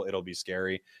really cool. It'll be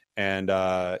scary. And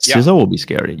SCIZOR will be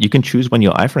scary. You can choose when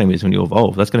your iframe is when you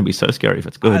evolve. That's going to be so scary if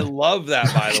it's good. I love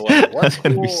that, by the way.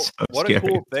 What a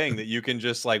cool thing that you can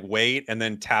just like wait and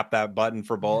then tap that button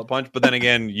for bullet punch. But then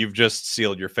again, you've just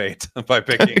sealed your fate by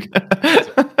picking.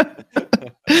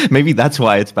 Maybe that's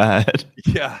why it's bad.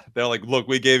 Yeah, they're like, look,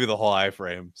 we gave you the whole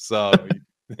iframe, so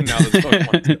now this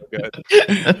Pokemon's so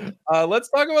good. Let's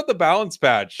talk about the balance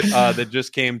patch that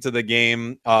just came to the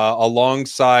game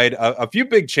alongside a few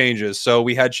big changes. So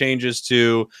we had changes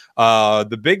to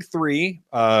the big three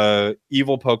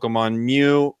evil Pokemon,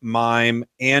 Mew, Mime,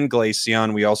 and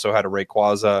Glaceon. We also had a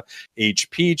Rayquaza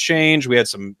HP change. We had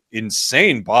some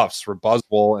insane buffs for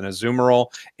Buzzwole and Azumarill,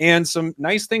 and some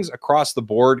nice things across the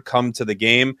board come to the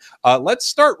game. Let's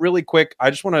start really quick. I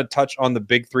just want to touch on the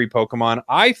big three Pokemon.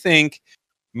 I think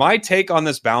my take on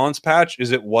this balance patch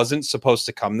is it wasn't supposed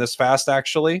to come this fast,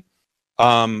 actually.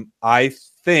 I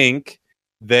think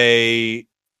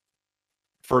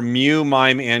for Mew,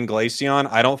 Mime, and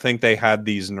Glaceon, I don't think they had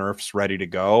these nerfs ready to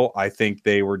go. I think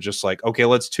they were just like, okay,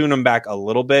 let's tune them back a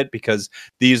little bit because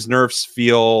these nerfs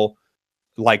feel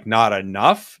like not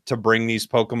enough to bring these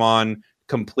Pokemon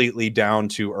completely down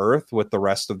to earth with the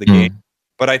rest of the game.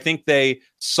 But I think they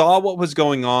saw what was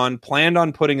going on, planned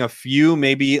on putting a few,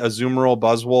 maybe Azumarill,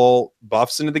 Buzzwole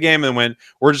buffs into the game, and went,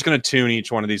 we're just going to tune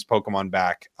each one of these Pokemon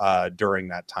back during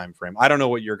that time frame. I don't know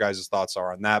what your guys' thoughts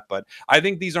are on that, but I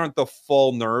think these aren't the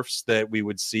full nerfs that we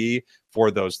would see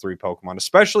for those three Pokemon,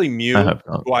 especially Mew,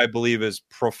 who I believe is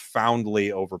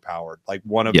profoundly overpowered. Like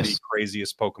one of the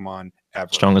craziest Pokemon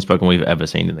ever. Strongest Pokemon we've ever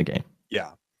seen in the game.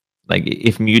 Yeah. Like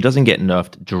if Mew doesn't get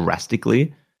nerfed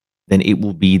drastically, then it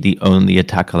will be the only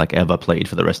attacker like ever played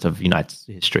for the rest of United's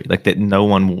history. Like that, no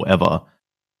one will ever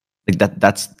like that.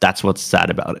 That's what's sad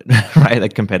about it, right?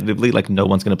 Like competitively, like no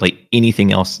one's going to play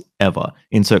anything else ever.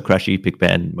 Insert Crashy pick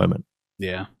ban moment.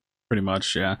 Yeah, pretty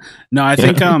much. Yeah. No, I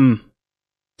think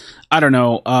I don't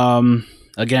know.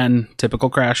 Again, typical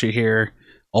Crashy here.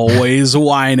 Always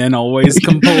whining, always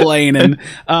complaining.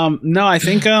 No, I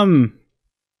think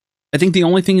the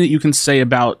only thing that you can say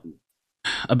about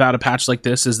a patch like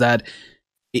this is that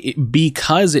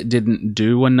because it didn't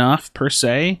do enough per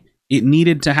se, it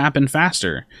needed to happen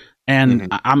faster. And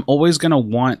I'm always going to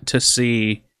want to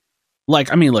see,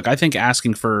 like, I mean, look, I think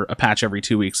asking for a patch every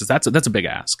 2 weeks that's a big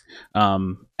ask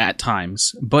at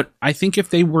times. But I think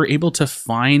if they were able to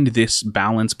find this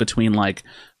balance between like,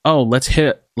 oh, let's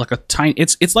hit like a tiny,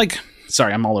 it's like,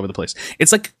 sorry, I'm all over the place.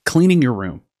 It's like cleaning your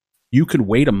room. You could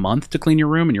wait a month to clean your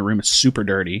room and your room is super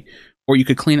dirty, or you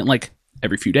could clean it like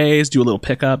every few days, do a little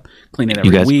pickup, clean it every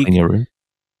week. Clean your room?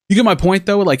 You get my point,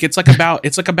 though. Like it's like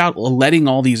about letting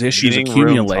all these issues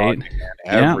accumulate.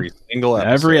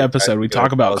 Every episode we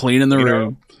talk about cleaning the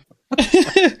room.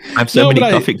 I have so many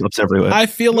coffee cups everywhere. I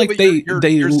feel like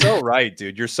you're so right,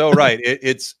 dude. You're so right.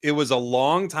 It was a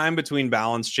long time between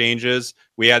balance changes.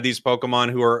 We had these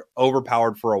Pokemon who are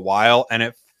overpowered for a while, and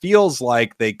it feels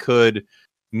like they could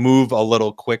move a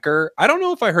little quicker. I don't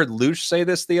know if I heard Lush say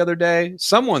this the other day.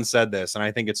 Someone said this, and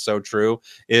I think it's so true,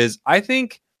 is I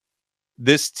think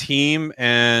this team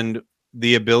and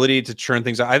the ability to churn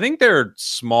things out, I think they're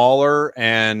smaller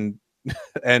and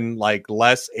like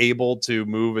less able to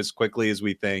move as quickly as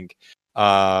we think.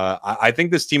 I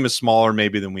think this team is smaller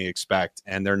maybe than we expect,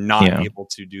 and they're not able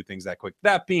to do things that quick.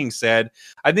 That being said,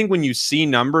 I think when you see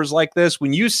numbers like this,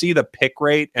 when you see the pick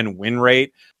rate and win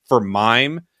rate for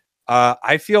Mime,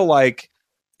 I feel like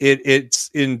it's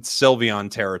in Sylveon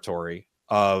territory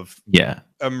of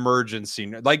emergency.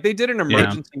 Like they did an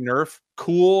emergency nerf,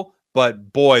 cool,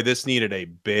 but boy, this needed a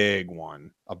big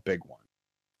one.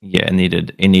 Yeah,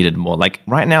 it needed more. Like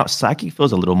right now, Psyche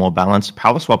feels a little more balanced.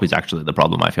 Power Swap is actually the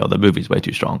problem. I feel the movie's way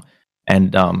too strong,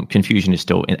 and Confusion is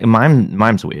still.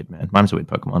 Mime's weird, man. Mime's a weird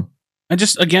Pokemon. And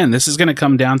just again, this is going to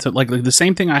come down to like the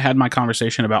same thing I had my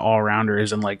conversation about all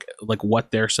rounders and like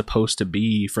what they're supposed to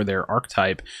be for their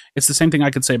archetype. It's the same thing I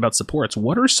could say about supports.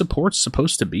 What are supports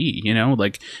supposed to be? You know,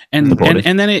 like and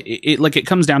then it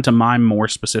comes down to mime more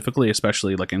specifically,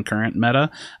 especially like in current meta.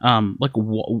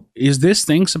 Is this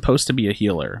thing supposed to be a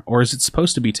healer, or is it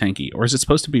supposed to be tanky, or is it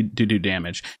supposed to be to do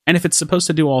damage? And if it's supposed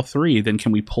to do all three, then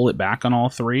can we pull it back on all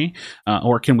three,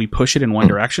 or can we push it in one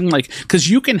direction? Like, because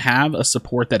you can have a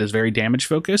support that is very damage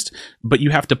focused, but you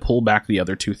have to pull back the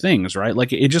other two things, right?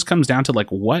 Like it just comes down to like,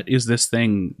 what is this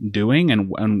thing doing,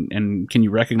 and can you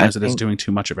recognize that it's doing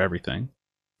too much of everything?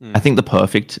 I think the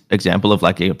perfect example of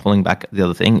like you're pulling back the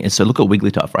other thing is, so look at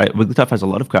Wigglytuff, right? Wigglytuff has a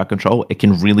lot of crowd control. It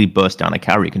can really burst down a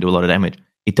carry. It can do a lot of damage.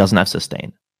 It doesn't have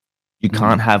sustain. You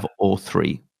can't have all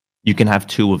three. You can have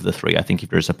two of the three, I think,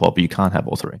 if you're a support, but you can't have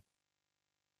all three.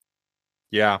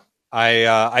 Yeah,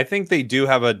 I think they do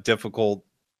have a difficult.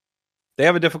 They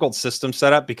have a difficult system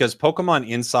set up because Pokemon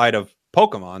inside of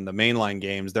Pokemon, the mainline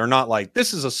games, they're not like,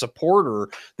 this is a supporter,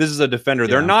 this is a defender.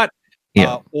 They're not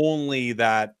only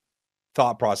that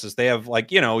thought process. They have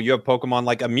like, you have Pokemon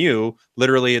like a Mew.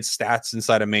 Literally, its stats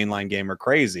inside a mainline game are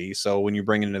crazy. So when you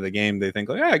bring it into the game, they think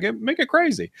like, yeah, make it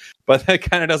crazy. But that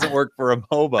kind of doesn't work for a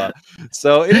MOBA.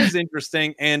 So it is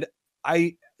interesting. And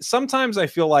sometimes I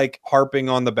feel like harping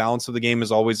on the balance of the game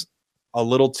is always a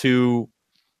little too,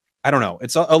 I don't know.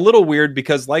 It's a little weird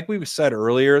because like we said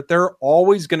earlier, there are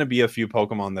always going to be a few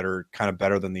Pokemon that are kind of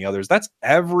better than the others. That's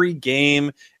every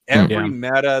game, every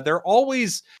meta. There are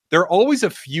always a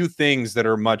few things that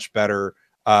are much better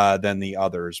than the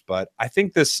others. But I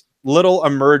think this little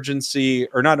this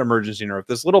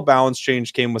little balance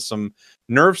change came with some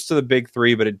nerfs to the big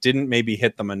three, but it didn't maybe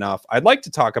hit them enough. I'd like to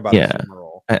talk about a Zoom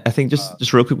roll. I think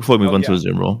just real quick before we move on to a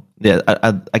Zoom roll. Yeah,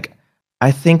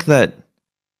 I think that,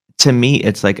 to me,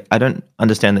 it's like I don't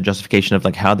understand the justification of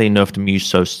like how they nerfed Mew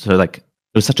so like it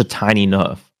was such a tiny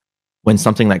nerf when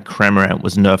something like Cramorant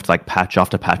was nerfed like patch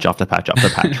after patch after patch after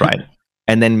patch, right?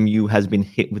 And then Mew has been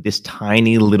hit with this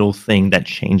tiny little thing that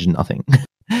changed nothing.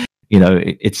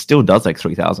 It still does like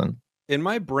 3,000. In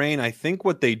my brain, I think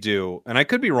what they do, and I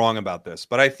could be wrong about this,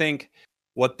 but I think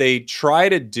what they try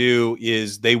to do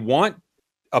is they want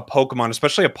a Pokemon,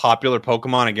 especially a popular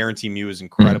Pokemon. I guarantee Mew is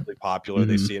incredibly popular.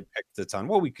 They see it picked a ton.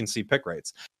 Well, we can see pick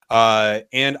rates.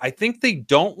 And I think they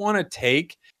don't want to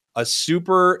take a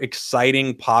super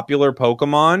exciting popular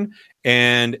Pokemon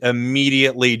and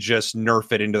immediately just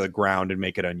nerf it into the ground and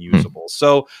make it unusable.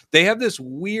 So they have this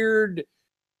weird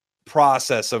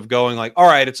process of going like, all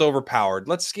right, it's overpowered.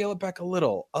 Let's scale it back a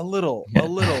little. I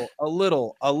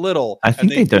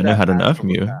think they don't know how to nerf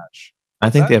Mew. I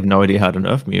think they have no idea how to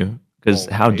nerf Mew. Because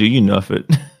how do you nerf it?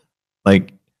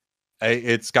 Like,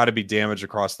 it's got to be damage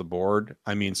across the board.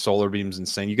 I mean, Solar Beam's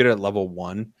insane. You get it at level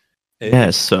 1.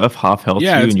 Surf half health.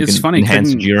 Yeah, and it's funny.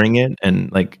 Enhance during it,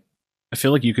 and like, I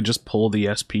feel like you could just pull the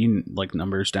SP like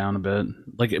numbers down a bit.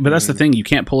 Like, but that's the thing. You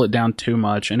can't pull it down too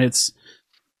much, and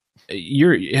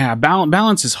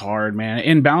balance is hard, man.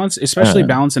 And balance, especially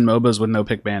balance in MOBAs with no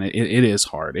pick ban, it is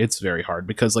hard. It's very hard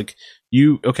because like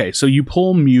so you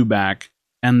pull Mew back.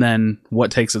 And then what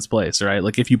takes its place, right?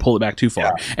 Like if you pull it back too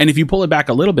far. And if you pull it back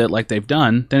a little bit like they've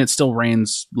done, then it still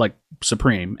reigns like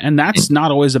supreme. And that's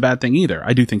not always a bad thing either.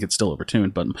 I do think it's still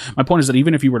overtuned. But my point is that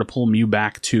even if you were to pull Mew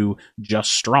back to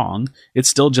just strong, it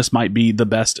still just might be the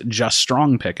best just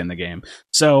strong pick in the game.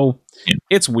 So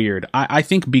it's weird. I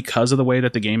think because of the way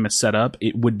that the game is set up,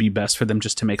 it would be best for them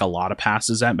just to make a lot of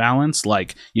passes at balance.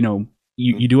 Like,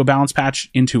 you do a balance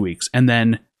patch in 2 weeks and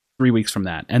then 3 weeks from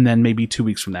that, and then maybe 2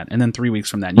 weeks from that, and then 3 weeks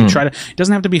from that. And you try to, it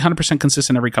doesn't have to be 100%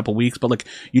 consistent every couple weeks, but like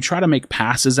you try to make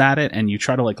passes at it, and you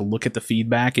try to like look at the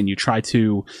feedback, and you try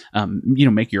to,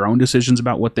 make your own decisions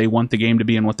about what they want the game to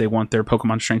be and what they want their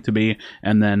Pokemon strength to be,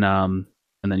 and then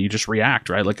you just react,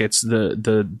 right? Like it's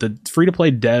the free to play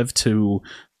dev to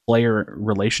player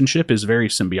relationship is very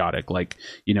symbiotic. Like,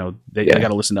 they got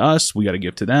to listen to us, we got to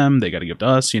give to them, they got to give to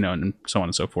us, and so on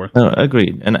and so forth.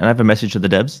 Agreed. And I have a message to the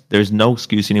devs. There's no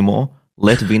excuse anymore.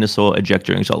 Let Venusaur eject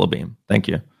during Solar Beam. Thank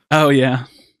you. Oh yeah.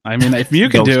 I mean, if you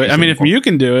can do it, if you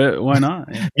can do it, why not?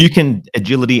 You can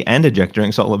agility and eject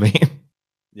during Solar Beam.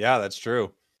 Yeah, that's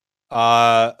true.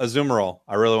 Azumarill.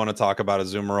 I really want to talk about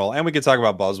Azumarill, and we could talk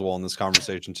about Buzzwole in this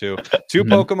conversation too. Two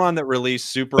Pokemon that released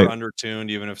super undertuned,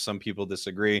 even if some people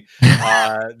disagree.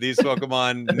 These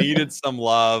Pokemon needed some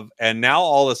love, and now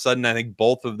all of a sudden, I think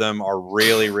both of them are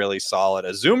really, really solid.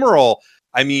 Azumarill,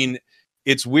 I mean,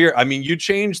 it's weird. I mean, you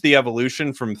changed the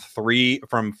evolution from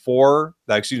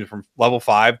level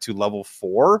 5 to level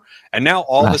 4. And now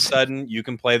all of a sudden you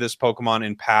can play this Pokemon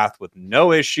in Path with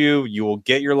no issue. You will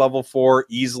get your level 4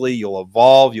 easily. You'll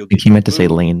evolve. He meant to say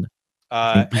lane.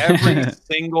 Every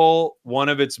single one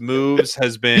of its moves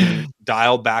has been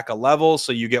dialed back a level,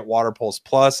 so you get Water Pulse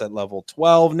Plus at level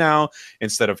 12 now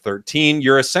instead of 13.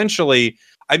 You're essentially,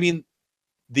 I mean,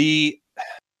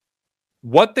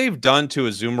 what they've done to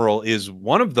Azumarill is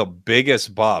one of the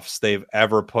biggest buffs they've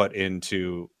ever put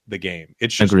into the game.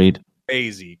 It's just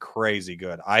crazy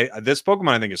good. This Pokemon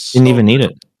I think is didn't even need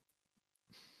it.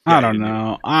 I don't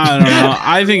know.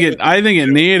 I think it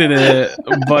needed it,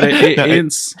 but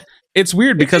it's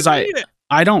weird because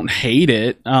I don't hate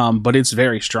it, but it's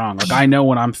very strong. Like I know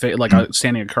when I'm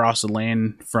standing across the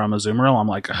lane from Azumarill, I'm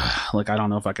like I don't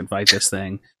know if I can fight this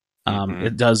thing.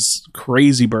 It does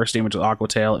crazy burst damage with Aqua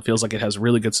Tail. It feels like it has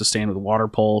really good sustain with Water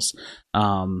Pulse.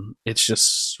 It's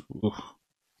just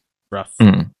rough.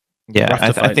 Yeah,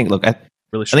 rough I think. Look,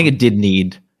 really I think it did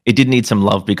need some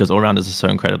love because all-rounders are so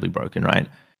incredibly broken, right?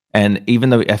 And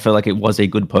even though I feel like it was a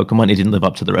good Pokemon, it didn't live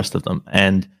up to the rest of them.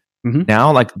 And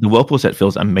now, like the Whirlpool set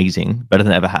feels amazing, better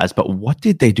than it ever has. But what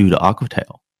did they do to Aqua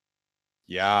Tail?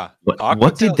 Yeah,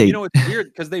 what did they? You know, it's weird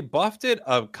because they buffed it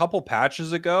a couple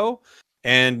patches ago.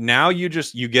 And now you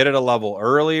get it a level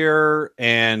earlier,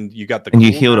 and you got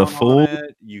you healed a full.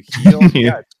 You healed,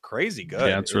 yeah, it's crazy good.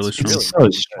 Yeah, it's really strong. It's so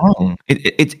strong.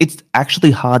 It's actually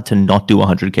hard to not do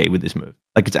 100k with this move.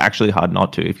 Like it's actually hard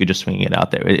not to if you're just swinging it out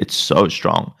there. It's so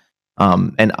strong.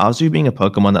 And Azu being a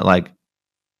Pokemon that like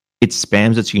it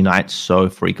spams its Unite so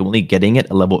frequently, getting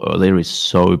it a level earlier is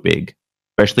so big.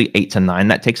 Especially 8 to 9.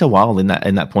 That takes a while in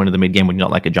that point of the mid game when you're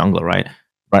not like a jungler, right?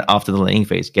 Right after the laning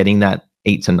phase, getting that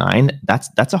 8 to 9,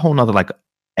 that's a whole nother like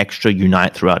extra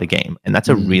Unite throughout a game, and that's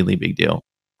a really big deal.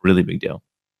 Really big deal.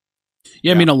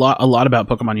 Yeah, I mean a lot about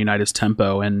Pokemon Unite is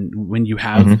tempo, and when you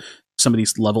have some of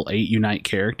these level 8 Unite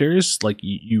characters, like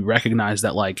you recognize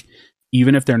that like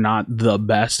even if they're not the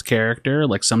best character,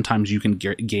 like sometimes you can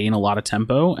gain a lot of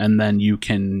tempo, and then you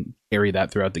can carry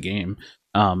that throughout the game.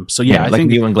 So yeah, I like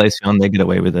think you and Glaceon, they get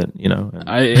away with it, you know.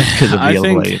 I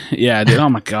think, yeah, dude. Oh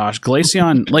my gosh,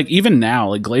 Glaceon, like even now,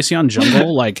 like Glaceon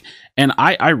Jungle, like, and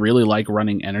I really like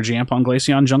running Energy Amp on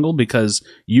Glaceon Jungle because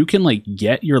you can like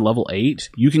get your level 8.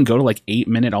 You can go to like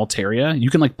 8-minute Altaria. You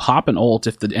can like pop an ult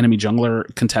if the enemy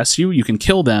jungler contests you. You can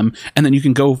kill them, and then you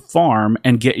can go farm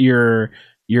and get your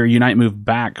Unite move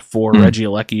back for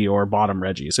Regieleki or bottom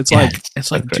Regis. It's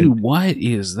like, dude, what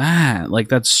is that? Like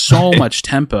that's so much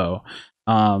tempo.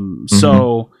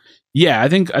 So yeah, I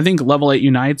think level 8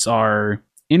 Unites are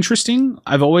interesting.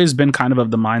 I've always been kind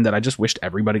of the mind that I just wished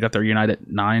everybody got their Unite at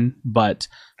 9, but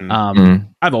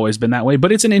I've always been that way.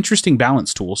 But it's an interesting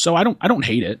balance tool, so I don't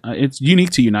hate it. It's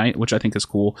unique to Unite, which I think is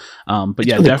cool. But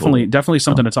yeah, really definitely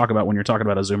something to talk about when you're talking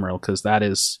about Azumarill, because that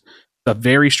is a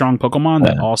very strong Pokemon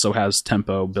that also has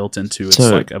tempo built into its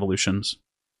like evolutions.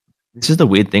 This is the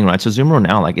weird thing, right? So Azumarill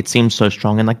now, like it seems so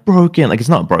strong and like broken. Like it's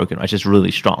not broken, right? It's just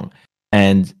really strong.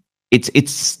 And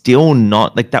it's still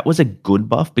not like that was a good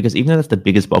buff, because even though that's the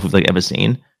biggest buff we've like ever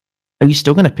seen, are you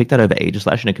still going to pick that over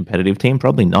Aegislash in a competitive team?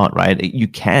 Probably not, right? You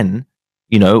can,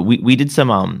 you know, we did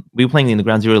some we were playing in the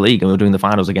Ground Zero League and we were doing the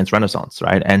finals against Renaissance,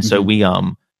 right? And so we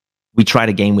tried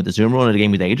a game with Azumarill and a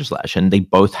game with Aegislash, and they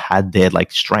both had their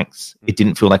like strengths. It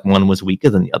didn't feel like one was weaker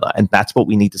than the other, and that's what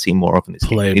we need to see more of in this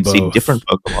game. We need to see different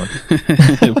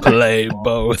Pokemon. Play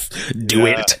both. Do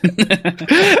it.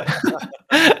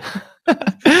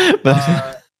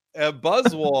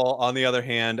 Buzzwole, on the other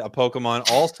hand, a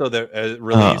Pokemon also that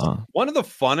released one of the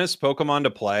funnest Pokemon to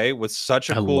play with such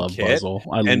a cool kit.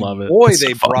 I love it. Boy,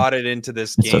 they brought it into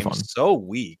this game so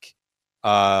weak,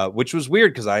 which was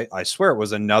weird because I swear it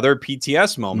was another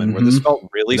PTS moment where this felt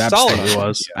really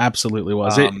solid. Absolutely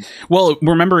was. Well,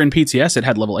 remember in PTS it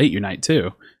had level 8 Unite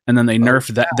too. And then they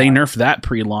nerfed that. They nerfed that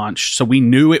pre-launch, so we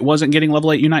knew it wasn't getting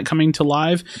level 8 Unite coming to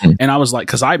live. And I was like,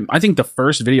 because I think the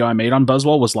first video I made on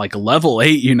Buzzwole was like level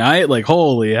 8 Unite, like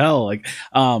holy hell, like.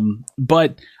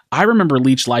 But I remember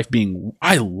Leech Life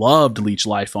I loved Leech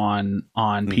Life on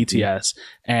PTS,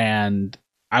 and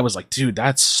I was like, dude,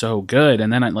 that's so good.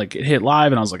 And then it hit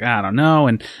live, and I was like, I don't know.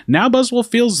 And now Buzzwole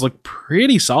feels like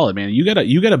pretty solid, man. You get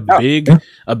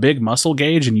a big muscle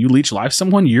gauge, and you Leech Life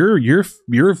someone, you're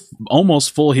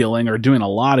almost full healing or doing a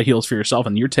lot of heals for yourself,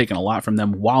 and you're taking a lot from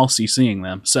them while CCing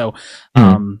them. So,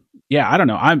 yeah, I don't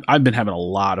know. I've been having a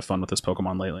lot of fun with this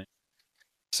Pokemon lately.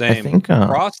 Same. I think,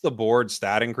 across the board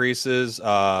stat increases,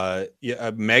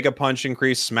 Mega Punch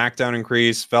increase, Smackdown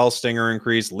increase, Fell Stinger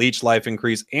increase, Leech Life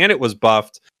increase, and it was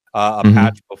buffed a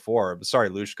patch before. Sorry,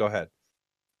 Lush, go ahead.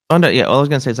 Oh, no, yeah, all I was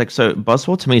going to say is like, so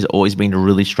Buzzwole to me has always been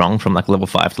really strong from like level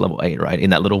 5 to level 8, right? In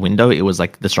that little window, it was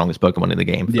like the strongest Pokemon in the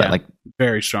game for like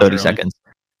very strong 30 seconds.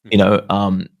 You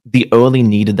know, the early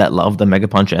needed that love, the Mega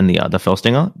Punch and the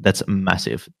Felstinger. That's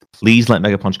massive. Please let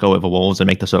Mega Punch go over walls and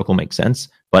make the circle make sense.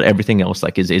 But everything else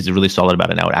is really solid about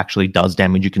it now. It actually does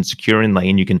damage. You can secure in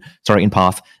lane. In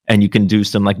path, and you can do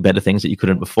some better things that you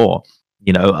couldn't before.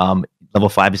 You know, level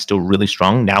 5 is still really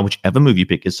strong now. Whichever move you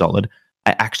pick is solid.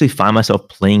 I actually find myself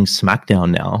playing SmackDown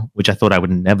now, which I thought I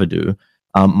would never do.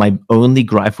 My only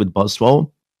gripe with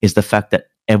Buzzswole is the fact that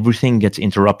everything gets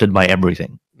interrupted by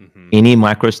everything. Any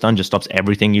micro stun just stops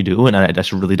everything you do, and I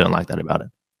just really don't like that about it.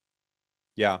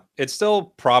 Yeah, it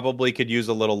still probably could use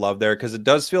a little love there, because it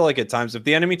does feel like at times if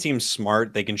the enemy team's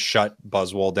smart, they can shut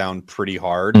Buzzwole down pretty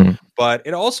hard. But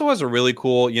it also has a really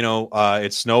cool,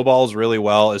 it snowballs really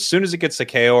well. As soon as it gets a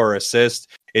KO or assist,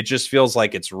 it just feels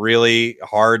like it's really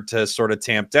hard to sort of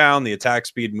tamp down. The attack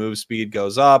speed, move speed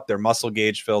goes up. Their muscle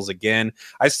gauge fills again.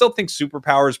 I still think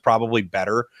Superpower is probably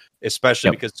better,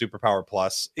 especially because Superpower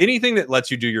Plus, anything that lets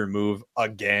you do your move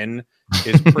again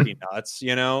is pretty nuts,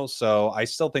 So I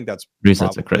still think that's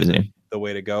crazy the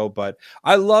way to go. But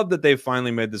I love that they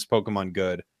finally made this Pokemon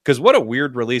good, because what a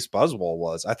weird release Buzzwole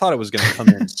was. I thought it was going to come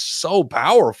in so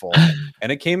powerful, and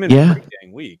it came in pretty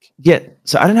dang weak. Yeah,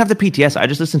 so I didn't have the PTS. I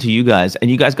just listened to you guys, and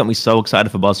you guys got me so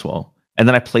excited for Buzzwole. And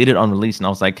then I played it on release, and I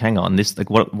was like, "Hang on, this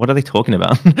what are they talking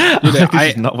about?" Dude,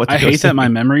 I hate that my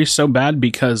memory is so bad,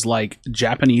 because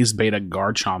Japanese beta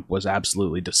Garchomp was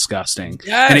absolutely disgusting.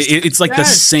 Yes, and it's the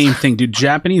same thing, dude.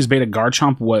 Japanese beta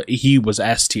Garchomp, he was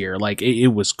S tier.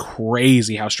 It was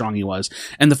crazy how strong he was.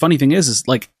 And the funny thing is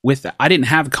I didn't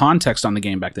have context on the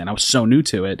game back then. I was so new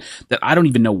to it that I don't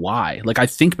even know why. I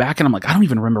think back and I'm like, I don't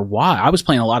even remember why. I was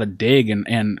playing a lot of Dig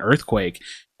and Earthquake.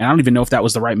 And I don't even know if that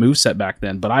was the right moveset back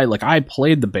then, but I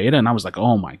played the beta and I was like,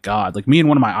 oh my God. Me and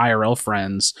one of my IRL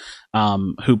friends,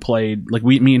 who played,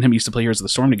 me and him used to play Heroes of the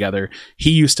Storm together. He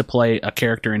used to play a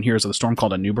character in Heroes of the Storm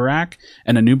called Anubarak,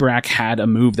 and Anubarak had a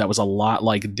move that was a lot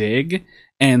like Dig.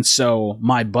 And so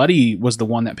my buddy was the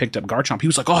one that picked up Garchomp. He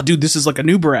was like, oh dude, this is like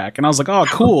Anubarak. And I was like, oh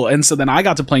cool. And so then I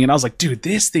got to playing it. I was like, dude,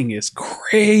 this thing is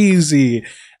crazy.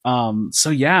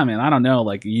 So yeah, man, I don't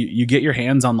know. You get your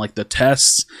hands on the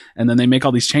tests, and then they make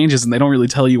all these changes, and they don't really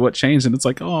tell you what changed, and it's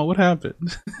like, oh, what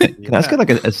happened? Can I ask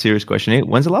a serious question?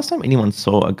 When's the last time anyone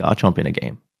saw a Garchomp in a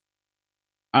game?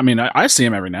 I mean, I see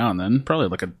him every now and then,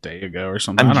 probably a day ago or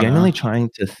something. I'm genuinely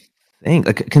trying to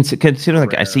think.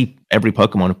 Considering I see every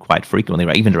Pokemon quite frequently,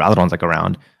 right? Even Duraludon's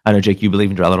around. I know, Jake, you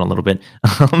believe in Duraludon a little bit.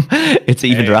 It's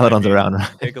even Duraludon's around. Right?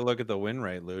 Take a look at the win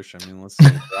rate, Lush. I mean, let's see.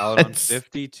 Duraludon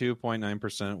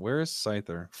 52.9%. Where is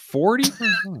Scyther?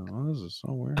 40%. Oh, this is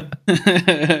so weird.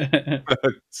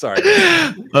 Sorry.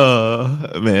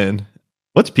 Man.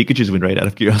 What's Pikachu's win rate, out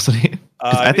of curiosity?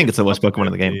 I think it's the worst Pokemon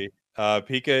in the game.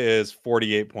 Pika is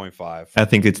 48.5. I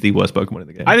think it's the worst Pokemon in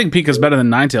the game. I think Pika's better than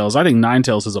Ninetales. I think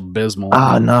Ninetales is abysmal.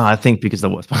 No, I think Pika's the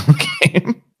worst Pokemon in the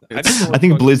game. I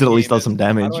think Blizzard at least does some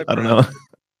damage. I don't know.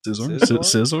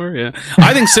 SCIZOR, yeah.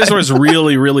 I think SCIZOR is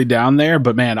really, really down there.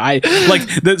 But man,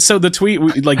 so the tweet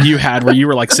you had where you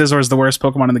were like, SCIZOR is the worst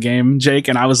Pokemon in the game, Jake,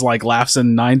 and I was like, laughs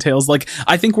and Ninetales.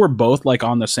 I think we're both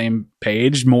on the same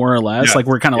page, more or less. Yeah.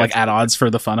 We're kind of at odds for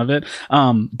the fun of it.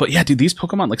 But yeah, dude, these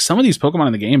Pokemon, some of these Pokemon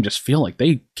in the game just feel like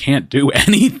they can't do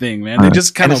anything, man. They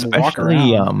just kind of walk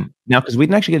around. Now, because we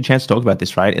didn't actually get a chance to talk about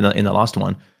this, right? In the last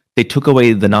one. They took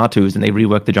away the Natus and they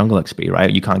reworked the jungle XP, right?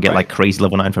 You can't get crazy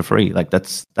level 9 for free.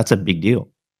 That's a big deal.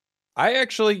 I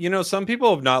actually, some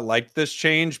people have not liked this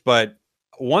change, but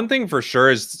one thing for sure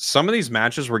is some of these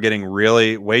matches were getting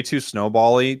really way too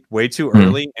snowbally, way too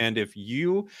early. And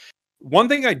one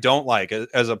thing I don't like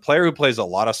as a player who plays a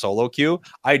lot of solo queue,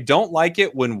 I don't like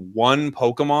it when one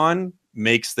Pokemon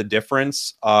makes the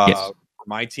difference for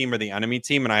my team or the enemy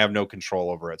team, and I have no control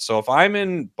over it. So if I'm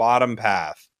in bottom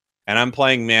path, and I'm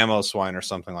playing Mamoswine or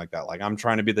something like that, I'm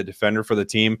trying to be the defender for the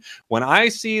team, when I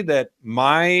see that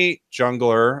my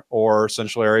jungler or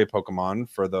Central Area Pokemon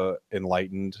for the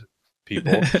enlightened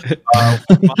people,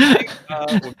 when my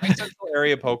Central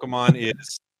Area Pokemon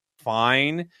is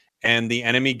fine and the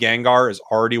enemy Gengar is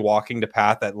already walking to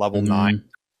path at level 9,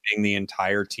 being the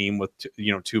entire team with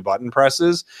 2 button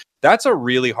presses, that's a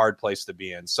really hard place to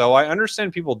be in. So I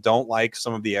understand people don't like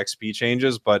some of the XP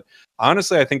changes, but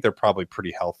honestly, I think they're probably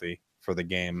pretty healthy for the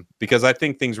game, because I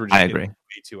think things were just getting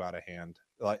way too out of hand.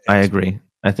 I agree.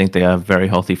 I think they are very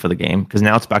healthy for the game, because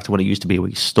now it's back to what it used to be.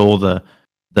 We stole the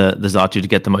Xatu to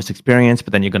get the most experience,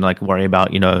 but then you're going to worry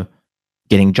about,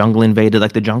 getting jungle invaded.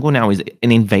 The jungle now is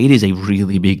an invade is a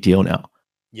really big deal now.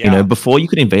 Yeah. Before you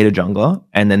could invade a jungler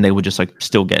and then they would just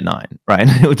still get 9, right?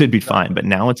 It would be fine. But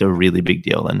now it's a really big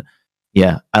deal. And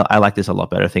yeah, I like this a lot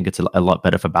better. I think it's a lot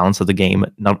better for balance of the game.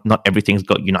 Not everything's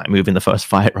got Unite move in the first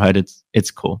fight, right?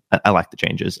 It's cool. I like the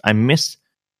changes. I miss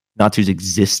Natsu's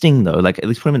existing though. Like at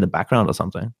least put him in the background or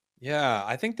something. Yeah,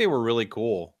 I think they were really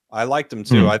cool. I liked them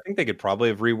too. I think they could probably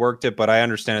have reworked it, but I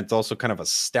understand it's also kind of a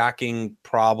stacking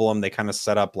problem. They kind of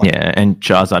set up like and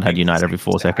Charizard had Unite every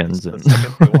 4 seconds. The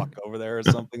second they walk over there or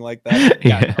something like that.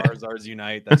 Yeah, Charizard's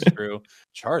Unite. That's true.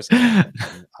 Charizard.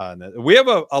 We have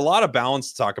a lot of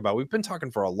balance to talk about. We've been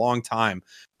talking for a long time.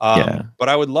 But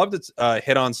I would love to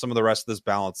hit on some of the rest of this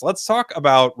balance. Let's talk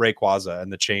about Rayquaza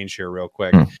and the change here real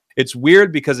quick. It's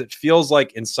weird because it feels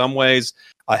like in some ways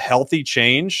a healthy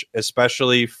change,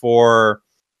 especially for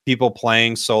people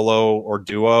playing solo or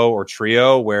duo or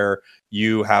trio, where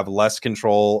you have less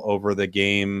control over the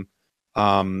game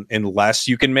unless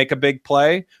you can make a big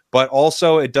play. But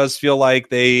also it does feel like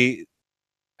they,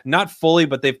 not fully,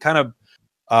 but they've kind of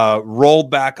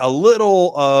rolled back a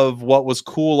little of what was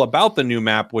cool about the new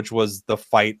map, which was the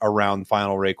fight around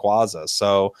Final Rayquaza.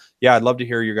 So yeah, I'd love to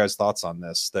hear your guys' thoughts on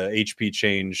this. The HP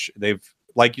change, they've,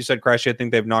 like you said, Crashy, I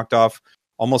think they've knocked off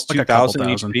almost like 2,000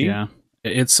 HP. Yeah,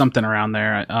 it's something around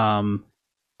there.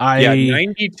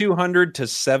 9,200 to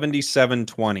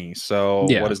 7,720. So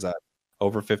what is that?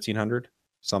 Over 1,500?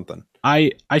 Something.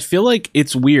 I feel like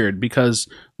it's weird because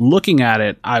looking at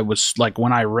it, I was like,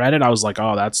 when I read it, I was like,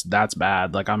 oh, that's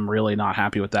bad. Like, I'm really not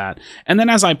happy with that. And then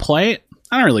as I play it,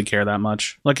 I don't really care that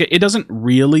much. Like, it doesn't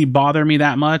really bother me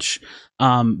that much.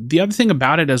 The other thing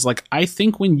about it is, like, I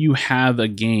think when you have a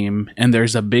game and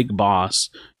there's a big boss,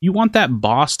 you want that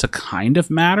boss to kind of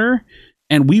matter.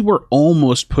 And we were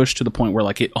almost pushed to the point where,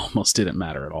 like, it almost didn't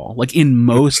matter at all. Like, in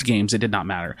most games, it did not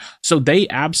matter. So they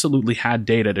absolutely had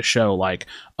data to show, like,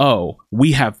 oh,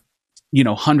 we have,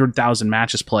 100,000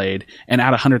 matches played, and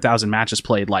out of 100,000 matches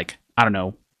played, like, I don't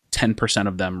know, 10%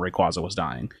 of them Rayquaza was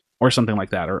dying, or something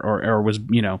like that, or was,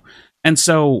 And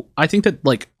so I think that,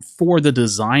 like, for the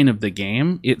design of the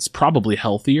game, it's probably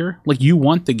healthier. Like, you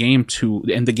want the game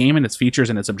and the game and its features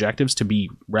and its objectives to be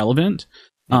relevant.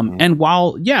 And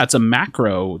while, it's a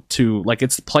macro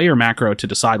it's the player macro to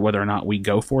decide whether or not we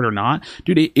go for it or not,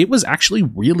 dude, it was actually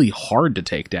really hard to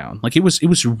take down. Like, it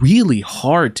was really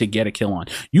hard to get a kill on.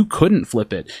 You couldn't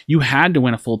flip it. You had to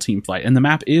win a full team fight, and the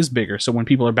map is bigger. So when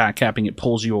people are backcapping, it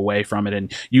pulls you away from it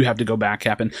and you have to go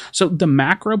backcapping. So the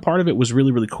macro part of it was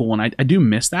really, really cool. And I do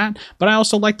miss that, but I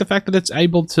also like the fact that it's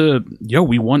able to,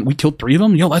 we killed 3 of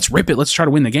them. Let's rip it. Let's try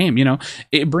to win the game.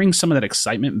 It brings some of that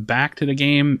excitement back to the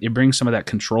game. It brings some of that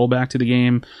control back to the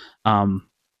game.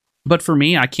 But for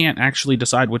me, I can't actually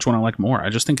decide which one I like more. I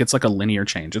just think it's like a linear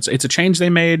change. It's a change they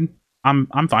made.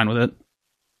 I'm fine with it.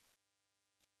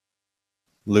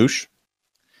 Lush?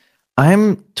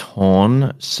 I'm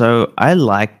torn. So I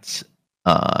liked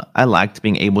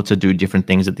being able to do different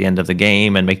things at the end of the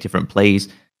game and make different plays.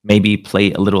 Maybe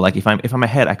play a little, like if I'm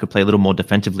ahead, I could play a little more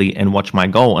defensively and watch my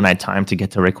goal, and I had time to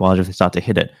get to Rayquaza if they start to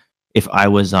hit it. If I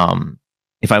was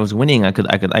winning, I could.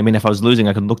 I mean, if I was losing,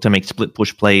 I could look to make split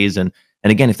push plays, and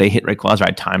again, if they hit Rayquaza, I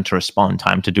had time to respond,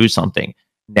 time to do something.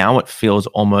 Now it feels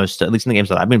almost, at least in the games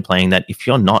that I've been playing, that if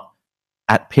you're not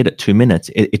at pit at 2 minutes,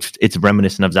 it's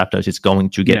reminiscent of Zapdos. It's going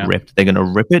to get ripped. They're going to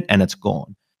rip it, and it's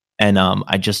gone. And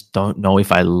I just don't know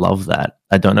if I love that.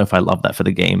 I don't know if I love that for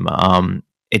the game.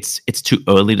 It's too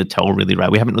early to tell, really, right?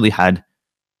 We haven't really had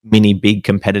many big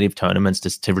competitive tournaments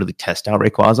to really test out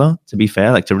Rayquaza, to be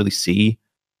fair, like to really see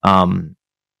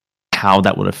how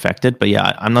that would affect it. But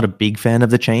yeah, I'm not a big fan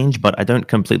of the change, but I don't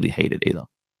completely hate it either.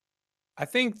 I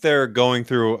think they're going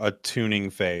through a tuning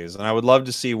phase, and I would love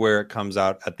to see where it comes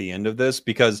out at the end of this,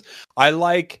 because I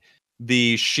like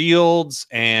the shields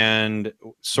and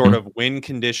sort of win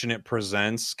condition it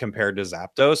presents compared to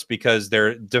Zapdos, because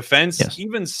their defense,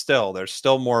 even still, there's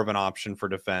still more of an option for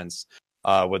defense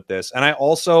with this. And I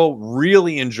also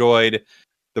really enjoyed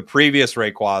the previous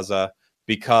Rayquaza,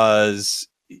 because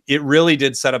it really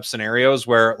did set up scenarios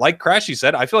where, like Crashy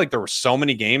said, I feel like there were so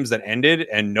many games that ended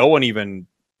and no one even,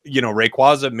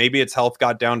 Rayquaza, maybe its health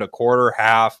got down to quarter,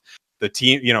 half. The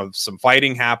team, some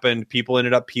fighting happened. People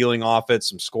ended up peeling off it.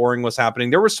 Some scoring was happening.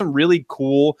 There were some really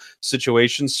cool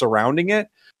situations surrounding it.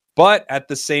 But at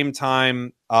the same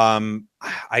time,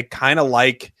 I kind of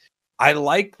like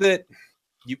that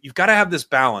you've got to have this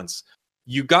balance.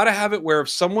 You got to have it where if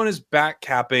someone is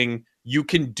backcapping, you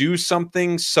can do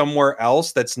something somewhere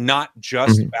else that's not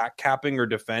just backcapping or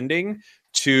defending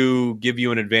to give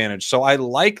you an advantage. So I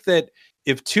like that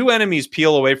if 2 enemies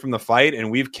peel away from the fight and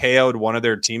we've KO'd one of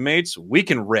their teammates, we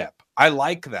can rip. I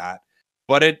like that,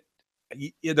 but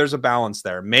there's a balance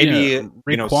there. Maybe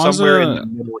somewhere in the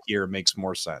middle here makes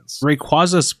more sense.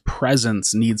 Rayquaza's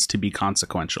presence needs to be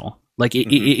consequential. Like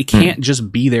it can't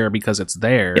just be there because it's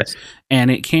there, and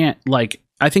it can't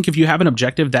I think if you have an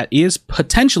objective that is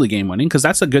potentially game winning, because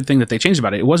that's a good thing that they changed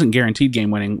about it. It wasn't guaranteed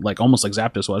game winning, like almost like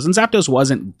Zapdos was, and Zapdos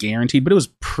wasn't guaranteed, but it was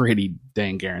pretty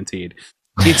dang guaranteed.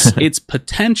 It's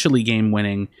potentially game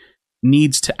winning,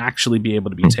 needs to actually be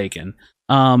able to be taken.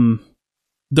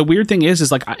 The weird thing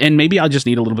is like, and maybe I'll just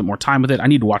need a little bit more time with it. I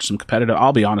need to watch some competitive.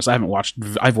 I'll be honest, I've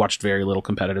watched very little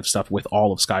competitive stuff with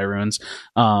all of Skyrunes.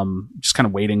 Just kind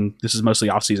of waiting. This is mostly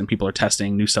off season. People are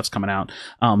testing, new stuff's coming out.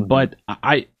 But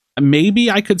maybe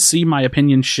I could see my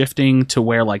opinion shifting to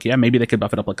where like, yeah, maybe they could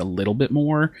buff it up like a little bit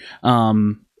more.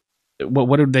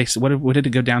 What did it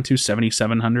go down to?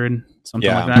 7,700,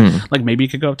 something like that. Like maybe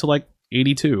it could go up to like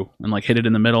 82 and like hit it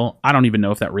in the middle. I don't even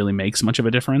know if that really makes much of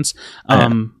a difference.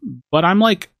 But I'm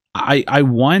like, I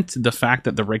want the fact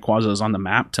that the Rayquaza is on the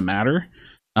map to matter.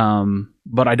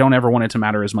 But I don't ever want it to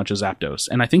matter as much as Zapdos,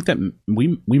 and I think that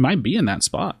we might be in that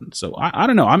spot. So I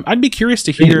don't know. I'd be curious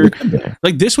to hear.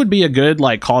 Like this would be a good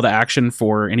like call to action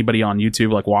for anybody on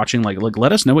YouTube like watching. Like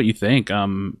let us know what you think.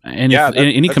 And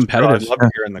any competitive, I'd love to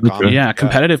hear in the comments.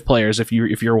 Competitive players. If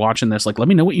you're watching this, like let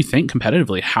me know what you think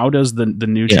competitively. How does the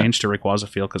new change to Rayquaza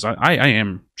feel? Because I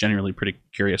am genuinely pretty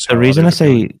curious. The reason I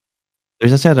say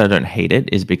that I don't hate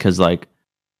it is because like.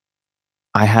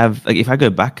 I have like if I go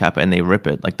back cap and they rip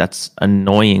it, like that's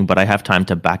annoying, but I have time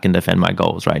to back and defend my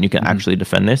goals, right? And you can actually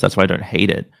defend this. That's why I don't hate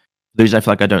it. The reason I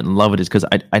feel like I don't love it is because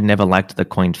I never liked the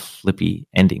coin flippy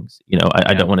endings. You know,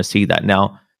 I don't want to see that.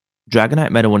 Now,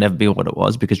 Dragonite meta will never be what it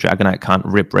was because Dragonite can't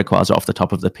rip Rayquaza off the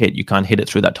top of the pit. You can't hit it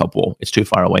through that top wall. It's too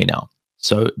far away now.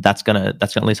 So that's gonna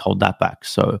at least hold that back.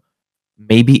 So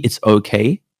maybe it's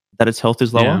okay that its health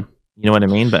is lower. Yeah. You know what I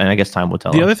mean? But I guess time will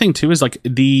tell. The other thing too is like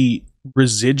the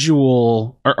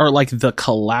residual or like the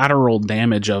collateral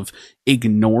damage of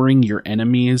ignoring your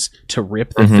enemies to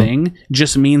rip the thing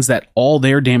just means that all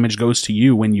their damage goes to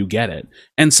you when you get it.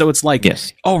 And so it's like,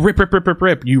 oh, rip.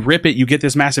 You rip it, you get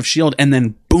this massive shield, and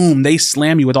then boom, they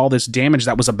slam you with all this damage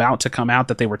that was about to come out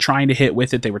that they were trying to hit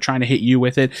with it. They were trying to hit you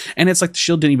with it. And it's like the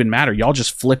shield didn't even matter. Y'all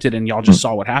just flipped it and y'all just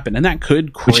saw what happened. And that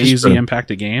could crazy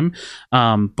impact a game.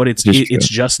 But it's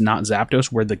just not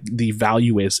Zapdos where the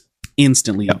value is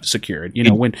instantly secured. You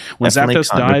know, when Zapdos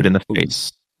died in the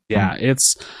face. Yeah,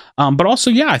 it's but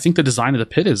also I think the design of the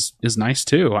pit is nice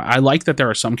too. I like that there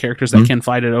are some characters that can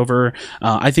fight it over.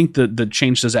 I think the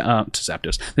change to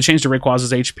Zapdos, the change to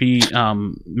Rayquaza's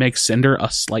HP makes Cinder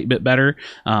a slight bit better.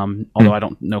 Although I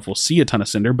don't know if we'll see a ton of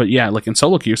Cinder, but yeah, like in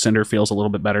solo queue, Cinder feels a little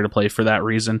bit better to play for that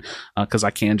reason because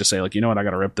I can just say like, you know what, I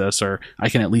got to rip this, or I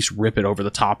can at least rip it over the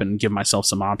top and give myself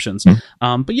some options.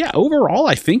 But yeah, overall,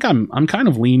 I think I'm kind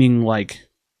of leaning like,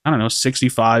 I don't know,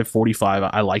 65-45.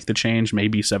 I like the change,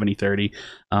 maybe 70-30.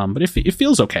 But it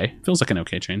feels okay. It feels like an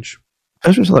okay change.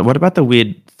 What about the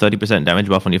weird 30% damage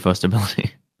buff on your first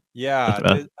ability?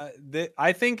 Yeah,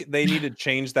 I think they need to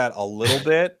change that a little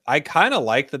bit. I kind of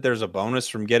like that there's a bonus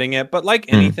from getting it, but like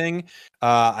anything,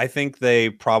 I think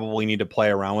they probably need to play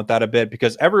around with that a bit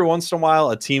because every once in a while,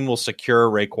 a team will secure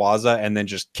Rayquaza and then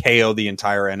just KO the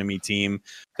entire enemy team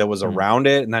that was around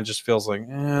it, and that just feels like,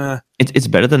 It's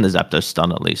better than the Zapdos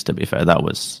stun, at least. To be fair, that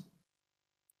was.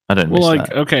 I don't miss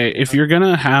that. Okay, if you're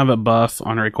gonna have a buff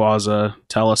on Rayquaza,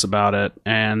 tell us about it.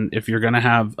 And if you're gonna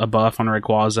have a buff on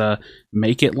Rayquaza,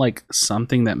 make it like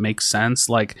something that makes sense.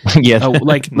 Like, okay,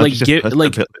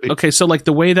 so like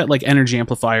the way that like Energy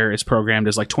Amplifier is programmed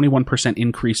is like 21%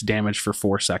 increased damage for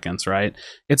 4 seconds, right?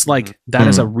 It's like that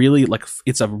is a really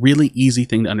it's a really easy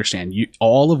thing to understand.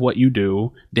 All of what you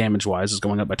do damage wise is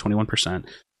going up by 21%.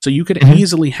 So you could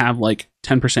easily have like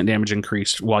 10% damage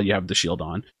increased while you have the shield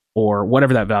on, or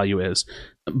whatever that value is.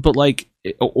 But like,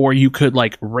 or you could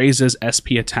like raise his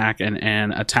SP attack and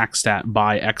attack stat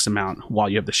by X amount while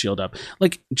you have the shield up.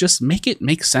 Like, just make it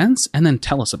make sense and then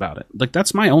tell us about it. Like,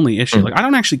 that's my only issue. Like, I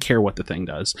don't actually care what the thing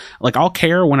does. Like, I'll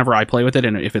care whenever I play with it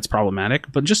and if it's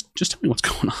problematic, but just tell me what's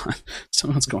going on. Tell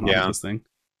me what's going on with this thing.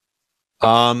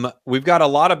 We've got a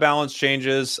lot of balance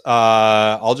changes.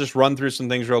 I'll just run through some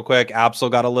things real quick.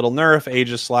 Absol got a little nerf.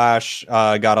 Aegislash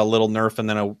got a little nerf and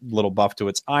then a little buff to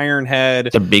its Iron Head.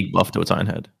 It's a big buff to its Iron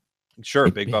Head. Sure,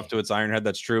 big buff to its Iron Head.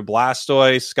 That's true.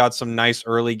 Blastoise got some nice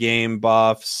early game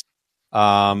buffs.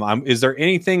 Is there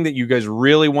anything that you guys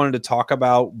really wanted to talk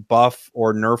about buff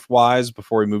or nerf wise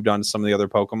before we moved on to some of the other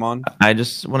Pokemon? I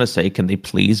just want to say, can they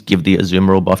please give the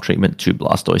Azumarill buff treatment to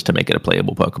Blastoise to make it a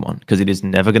playable Pokemon? Because it is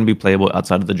never going to be playable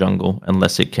outside of the jungle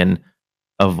unless it can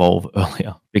evolve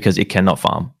earlier, because it cannot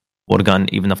farm. Water Gun,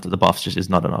 even after the buffs, just is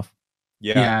not enough.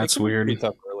 Yeah, it's weird.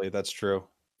 Tough early. That's true.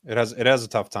 It has a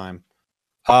tough time.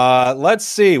 Let's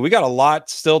see. We got a lot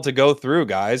still to go through,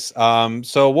 guys.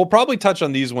 So we'll probably touch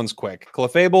on these ones quick.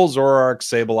 Clefable, Zoroark,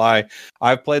 Sableye.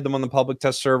 I've played them on the public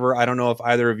test server. I don't know if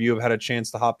either of you have had a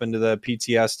chance to hop into the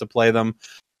PTS to play them.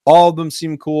 All of them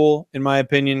seem cool, in my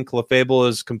opinion. Clefable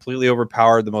is completely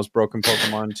overpowered, the most broken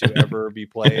Pokemon to ever be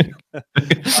played.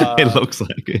 It looks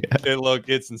like it. Yeah.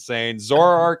 It's insane.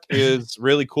 Zoroark is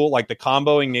really cool. Like the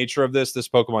comboing nature of this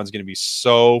Pokemon is going to be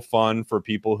so fun for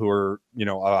people who are,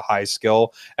 a high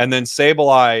skill. And then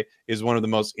Sableye is one of the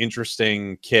most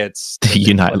interesting kits. The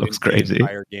Unite looks crazy. The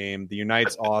entire game. The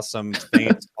Unite's awesome.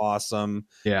 Faint's awesome.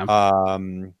 Yeah.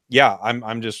 I'm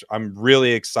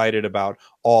really excited about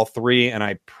all three, and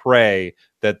I pray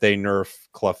that they nerf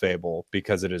Clefable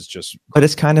because it is just. But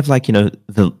it's kind of like,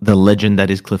 the legend that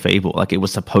is Clefable. Like it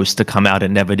was supposed to come out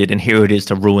and never did, and here it is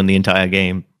to ruin the entire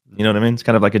game. You know what I mean? It's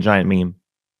kind of like a giant meme.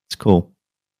 It's cool.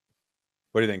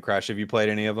 What do you think, Crash? Have you played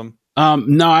any of them?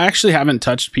 No, I actually haven't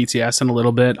touched PTS in a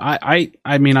little bit.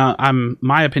 I mean,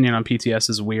 my opinion on PTS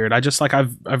is weird. I just like I've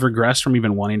regressed from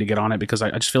even wanting to get on it because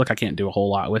I just feel like I can't do a whole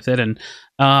lot with it. And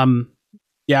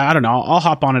yeah, I don't know. I'll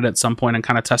hop on it at some point and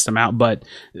kind of test them out. But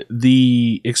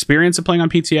the experience of playing on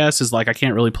PTS is like I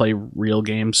can't really play real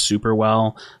games super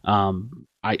well.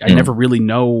 I never really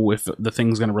know if the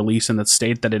thing's going to release in the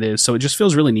state that it is, so it just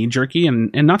feels really knee jerky. And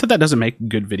not that doesn't make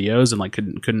good videos and like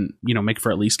couldn't make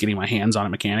for at least getting my hands on it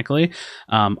mechanically.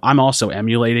 I'm also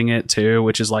emulating it too,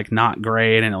 which is like not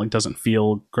great and it like doesn't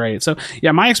feel great. So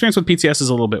yeah, my experience with PTS is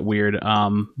a little bit weird.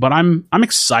 But I'm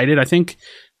excited. I think.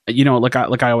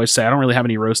 Like I always say, I don't really have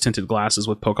any rose-tinted glasses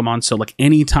with Pokemon. So like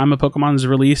any time a Pokemon is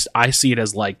released, I see it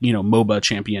as like, MOBA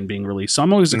champion being released. So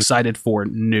I'm always excited for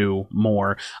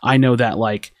more. I know that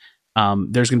like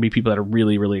there's going to be people that are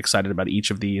really, really excited about each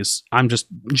of these. I'm just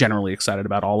generally excited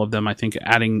about all of them. I think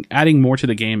adding more to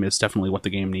the game is definitely what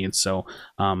the game needs. So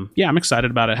yeah, I'm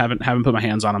excited about it. Haven't put my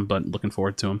hands on them, but looking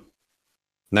forward to them.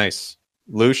 Nice.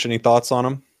 Lush, any thoughts on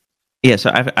them? Yeah,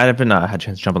 so I haven't had a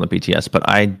chance to jump on the BTS, but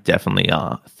I definitely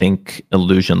think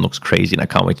Illusion looks crazy, and I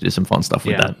can't wait to do some fun stuff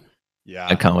with that. Yeah,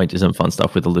 I can't wait to do some fun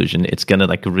stuff with Illusion. It's gonna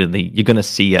you're gonna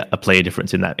see a player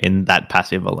difference in that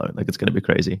passive alone. Like it's gonna be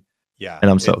crazy. Yeah,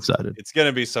 and I'm so excited. It's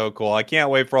gonna be so cool. I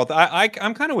can't wait for all.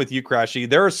 I'm kind of with you, Crashy.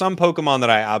 There are some Pokemon that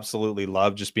I absolutely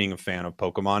love, just being a fan of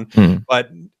Pokemon,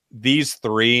 but these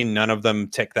three, none of them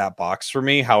tick that box for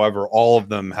me. However, all of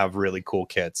them have really cool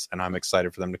kits, and I'm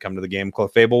excited for them to come to the game.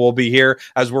 Clefable will be here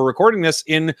as we're recording this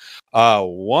in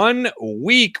 1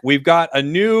 week. We've got a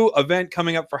new event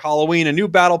coming up for Halloween, a new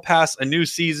battle pass, a new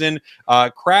season.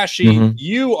 Crashy,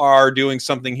 you are doing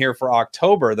something here for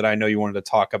October that I know you wanted to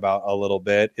talk about a little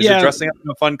bit. Is it dressing up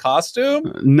in a fun costume?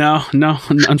 No,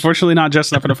 unfortunately not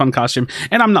dressing up in a fun costume.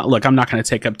 And I'm not going to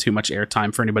take up too much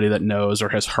airtime for anybody that knows or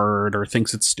has heard or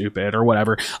thinks it's stupid or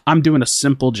whatever. I'm doing a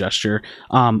simple gesture.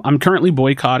 I'm currently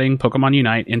boycotting Pokemon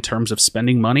Unite in terms of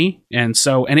spending money. And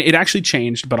it actually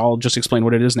changed, but I'll just explain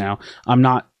what it is now. I'm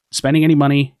not spending any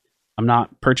money. I'm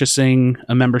not purchasing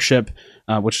a membership,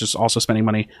 which is also spending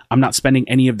money. I'm not spending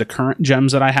any of the current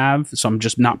gems that I have, so I'm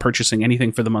just not purchasing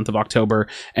anything for the month of October.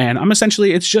 And I'm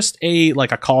essentially, it's just a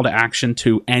call to action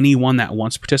to anyone that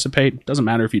wants to participate. Doesn't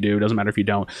matter if you do, doesn't matter if you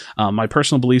don't. My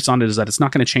personal beliefs on it is that it's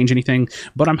not going to change anything,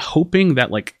 but I'm hoping that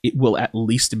it will at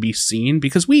least be seen,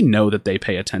 because we know that they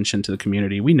pay attention to the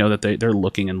community. We know that they're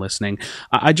looking and listening.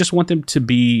 I just want them to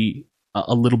be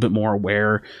a little bit more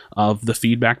aware of the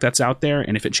feedback that's out there.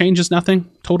 And if it changes nothing,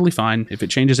 totally fine. If it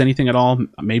changes anything at all,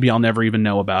 maybe I'll never even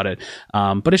know about it.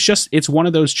 But it's one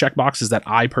of those check boxes that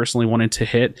I personally wanted to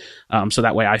hit. So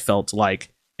that way I felt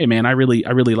like, hey man, I really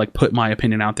like put my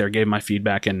opinion out there, gave my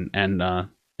feedback and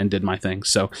did my thing.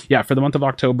 So yeah, for the month of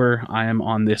October, I am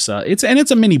on this. It's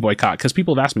a mini boycott, because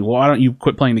people have asked me, well, why don't you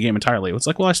quit playing the game entirely? It's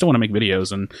like, well, I still want to make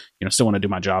videos and still want to do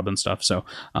my job and stuff. So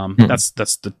that's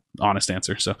the honest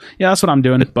answer. So yeah, that's what I'm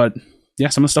doing. But yeah,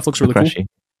 some of the stuff looks really cool.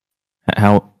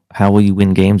 How will you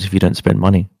win games if you don't spend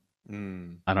money?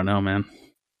 I don't know, man.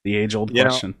 The age-old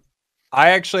question. I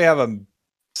actually have a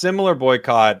similar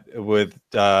boycott with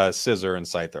SCIZOR and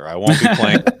SCIZOR. I won't be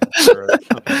playing for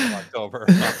October.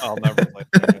 I'll never play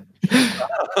them.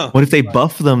 What if they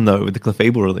buff them though with the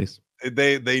Clefable release?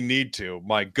 They need to.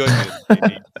 My goodness, they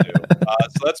need to.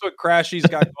 So that's what Crashy's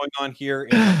got going on here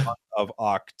in the month of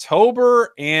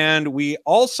October. And we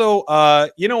also,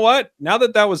 you know what? Now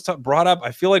that was brought up,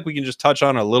 I feel like we can just touch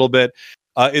on a little bit.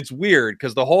 It's weird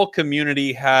because the whole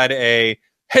community had a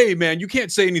hey man, you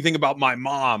can't say anything about my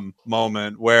mom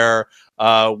moment where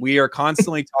we are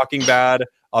constantly talking bad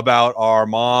about our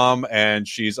mom and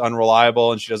she's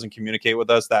unreliable and she doesn't communicate with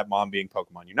us, that mom being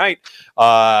Pokemon Unite.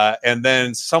 And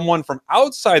then someone from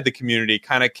outside the community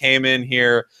kind of came in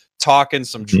here talking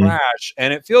some trash,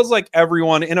 and it feels like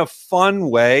everyone in a fun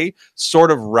way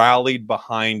sort of rallied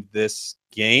behind this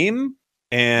game.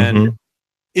 And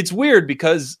it's weird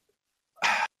because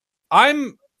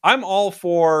I'm all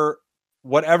for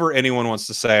whatever anyone wants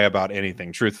to say about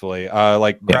anything, truthfully.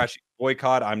 Like Crashy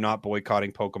boycott, I'm not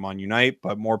boycotting Pokemon Unite,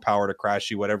 but more power to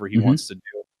Crashy, whatever he wants to do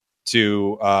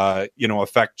to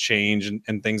affect change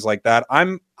and things like that.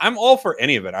 I'm all for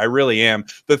any of it. I really am.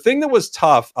 The thing that was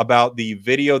tough about the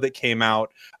video that came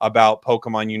out about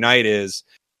Pokemon Unite is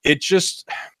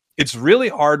it's really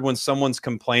hard when someone's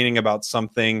complaining about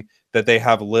something that they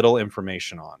have little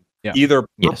information on, either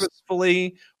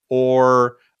purposefully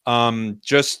or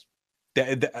just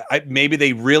maybe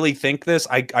they really think this.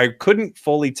 I couldn't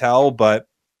fully tell, but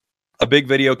a big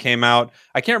video came out.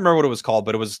 I can't remember what it was called,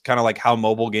 but it was kind of like how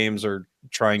mobile games are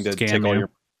trying to take all your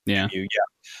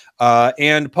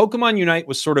and Pokemon Unite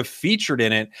was sort of featured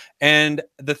in it. And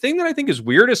the thing that I think is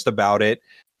weirdest about it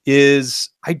is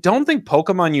I don't think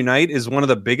Pokemon Unite is one of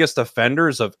the biggest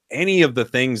offenders of any of the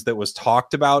things that was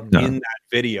talked about in that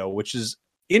video, which is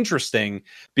interesting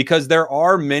because there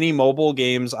are many mobile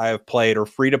games I have played or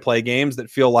free to play games that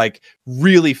feel like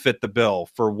really fit the bill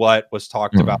for what was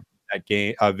talked about in that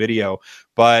game video.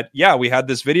 But yeah, we had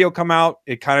this video come out.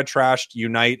 It kind of trashed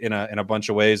Unite in a bunch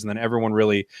of ways, and then everyone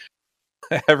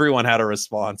had a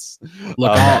response.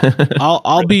 Look,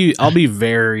 I'll be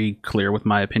very clear with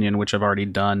my opinion, which I've already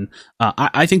done.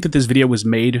 I think that this video was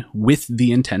made with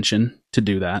the intention to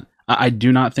do that. I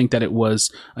do not think that it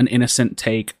was an innocent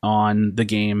take on the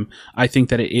game. I think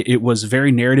that it was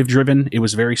very narrative driven. It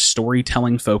was very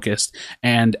storytelling focused.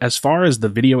 And as far as the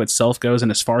video itself goes,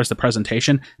 and as far as the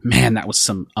presentation, man, that was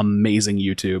some amazing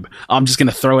YouTube. I'm just going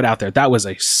to throw it out there. That was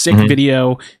a sick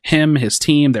video. Him, his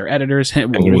team, their editors,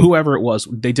 whoever it was,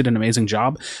 they did an amazing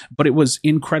job. But it was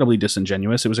incredibly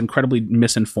disingenuous. It was incredibly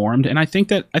misinformed. And I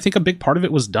think a big part of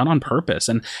it was done on purpose.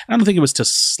 And I don't think it was to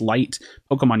slight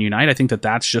Pokemon Unite. I think that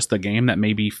that's just the game that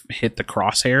maybe hit the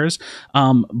crosshairs,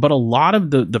 but a lot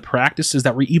of the practices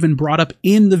that were even brought up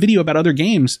in the video about other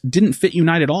games didn't fit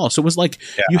Unite at all. So it was like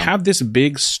you have this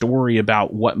big story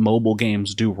about what mobile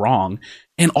games do wrong,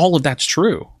 and all of that's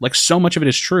true. Like, so much of it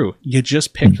is true. You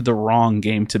just picked the wrong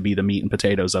game to be the meat and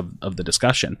potatoes of the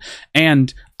discussion.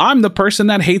 And I'm the person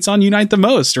that hates on Unite the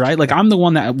most, right? Like, I'm the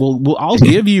one that I'll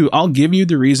give you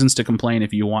the reasons to complain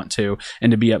if you want to,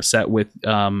 and to be upset with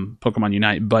Pokemon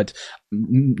Unite. But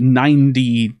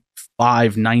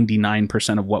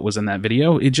 99% of what was in that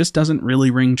video, it just doesn't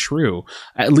really ring true,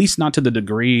 at least not to the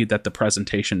degree that the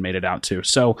presentation made it out to.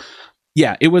 So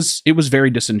yeah, it was very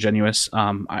disingenuous.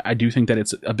 I do think that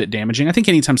it's a bit damaging. I think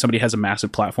anytime somebody has a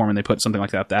massive platform and they put something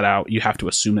like that out, you have to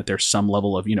assume that there's some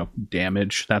level of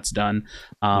damage that's done.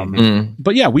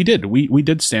 But yeah, we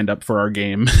did stand up for our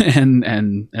game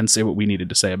and say what we needed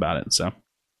to say about it. So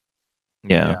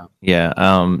yeah.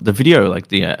 The video, like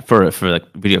for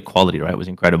like video quality, right, was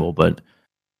incredible. But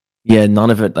yeah, none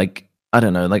of it, like, I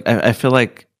don't know, like I feel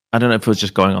like, I don't know if it was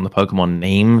just going on the Pokemon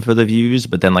name for the views,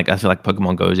 but then like I feel like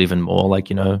Pokemon Go is even more like,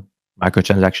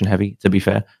 microtransaction heavy, to be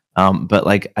fair. But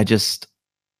like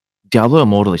Diablo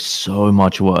Immortal is so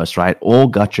much worse, right?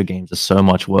 All gacha games are so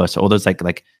much worse. All those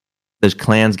like those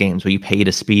clans games where you pay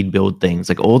to speed build things,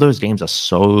 like all those games are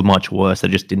so much worse.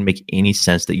 That just didn't make any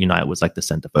sense that Unite was like the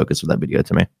center focus of that video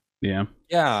to me. Yeah.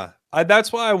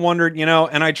 That's why I wondered,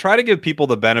 and I try to give people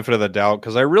the benefit of the doubt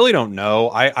because I really don't know.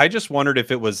 I just wondered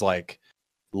if it was like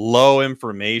low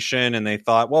information and they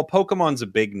thought, well, Pokemon's a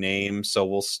big name,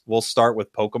 so we'll start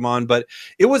with Pokemon. But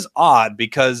it was odd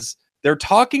because they're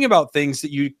talking about things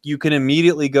that you can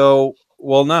immediately go,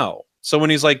 well, no. So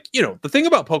when he's like, the thing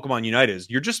about Pokemon Unite is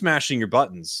you're just mashing your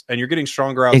buttons and you're getting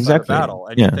stronger outside of battle.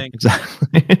 And you think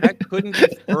that couldn't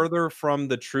be further from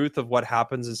the truth of what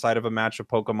happens inside of a match of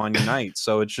Pokemon Unite.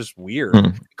 So it's just weird.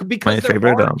 Because there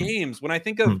are games, when I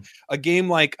think of a game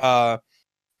like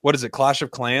what is it, Clash of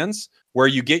Clans, where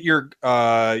you get your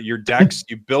decks,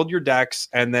 you build your decks,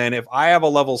 and then if I have a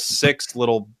level 6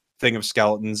 little thing of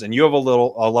skeletons and you have a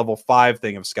level 5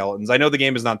 thing of skeletons, I know the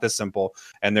game is not this simple,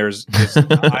 and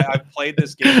I've played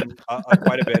this game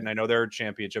quite a bit, and I know there are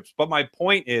championships, but my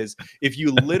point is, if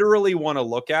you literally want to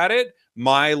look at it,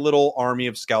 my little army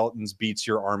of skeletons beats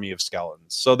your army of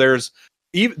skeletons. So there's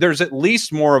at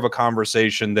least more of a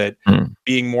conversation that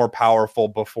being more powerful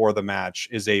before the match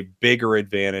is a bigger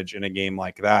advantage in a game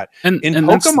like that. And in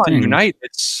Pokemon Unite,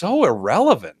 it's so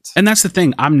irrelevant. And that's the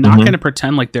thing. I'm not going to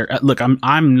pretend like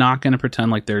I'm not going to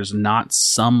pretend like there's not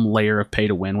some layer of pay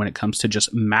to win when it comes to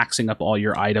just maxing up all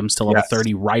your items to level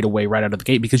 30 right away, right out of the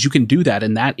gate, because you can do that.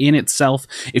 And that in itself,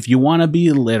 if you want to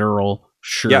be literal,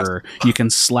 Sure. Yes. You can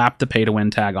slap the pay to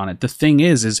win tag on it. The thing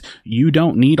is you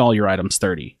don't need all your items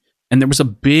 30. And there was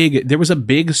a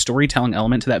big storytelling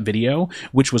element to that video,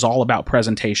 which was all about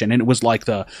presentation. And it was like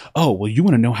oh, well, you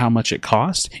want to know how much it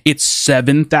costs? It's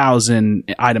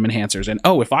 7,000 item enhancers. And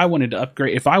oh, if I wanted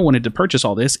to purchase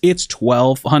all this, it's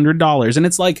 $1,200. And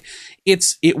it's like,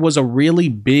 it was a really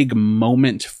big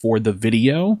moment for the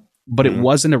video, but it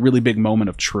wasn't a really big moment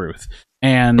of truth.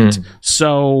 And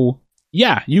so,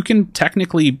 yeah, you can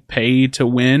technically pay to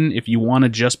win if you want to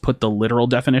just put the literal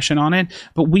definition on it.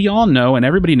 But we all know, and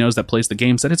everybody knows that plays the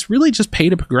games, that it's really just pay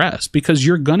to progress, because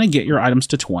you're going to get your items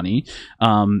to 20.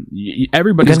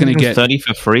 Everybody's going to get 30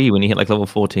 for free when you hit like level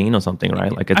 14 or something,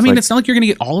 right? Like, it's not like you're going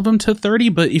to get all of them to 30,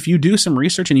 but if you do some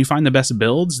research and you find the best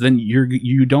builds, then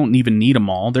you don't even need them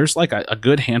all. There's like a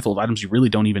good handful of items you really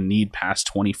don't even need past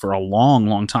 20 for a long,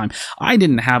 long time. I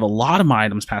didn't have a lot of my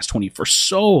items past 20 for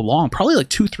so long, probably like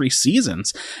 2-3 seasons.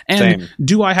 And Same.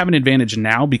 Do I have an advantage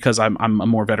now because I'm a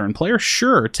more veteran player?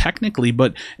 Sure, technically,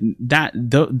 but that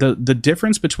the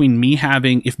difference between me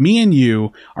having, if me and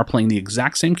you are playing the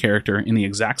exact same character in the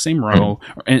exact same row,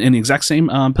 in the exact same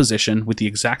position, with the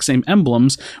exact same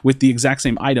emblems, with the exact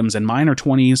same items, and mine are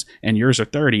 20s and yours are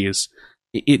 30s,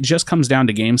 it just comes down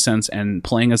to game sense and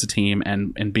playing as a team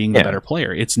and being the better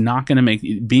player. It's not going to make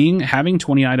having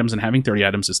 20 items and having 30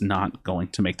 items is not going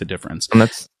to make the difference.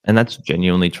 And that's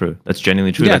genuinely true. That's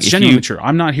genuinely true. Yeah, it's genuinely true.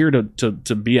 I'm not here to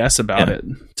BS about it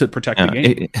to protect the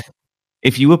game.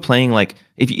 If you were playing like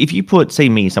if you put, say,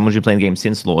 me, someone who's playing the game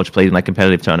since launch, played in like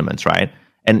competitive tournaments, right?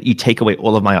 And you take away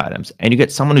all of my items, and you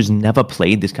get someone who's never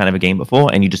played this kind of a game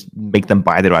before, and you just make them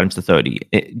buy their items to 30.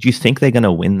 Do you think they're going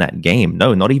to win that game?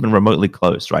 No, not even remotely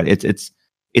close, right? It's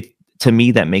to me,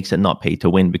 that makes it not pay to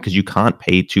win, because you can't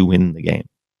pay to win the game.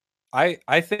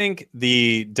 I think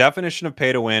the definition of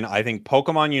pay to win, I think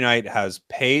Pokemon Unite has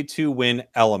pay to win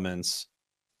elements.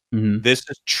 This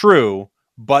is true,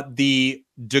 but the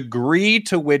degree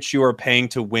to which you are paying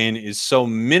to win is so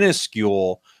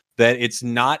minuscule that it's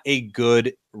not a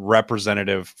good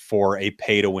representative for a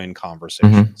pay to win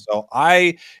conversation. So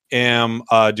I am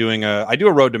I do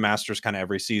a Road to Masters kind of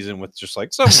every season with just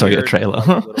like some weird trailer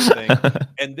little thing.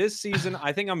 And this season,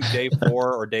 I think I'm day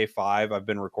 4 or day 5. I've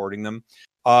been recording them.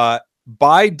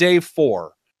 By day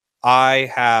 4,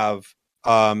 I have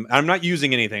I'm not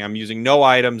using anything. I'm using no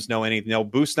items, no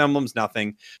boost emblems,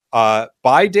 nothing.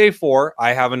 By day 4,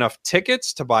 I have enough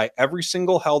tickets to buy every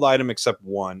single held item except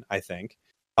one, I think.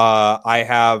 I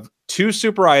have 2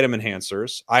 super item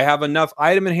enhancers. I have enough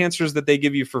item enhancers that they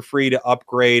give you for free to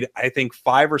upgrade, I think,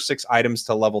 5 or 6 items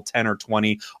to level 10 or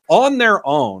 20 on their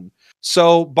own.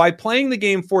 So by playing the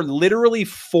game for literally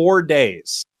 4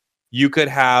 days, you could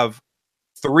have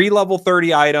 3 level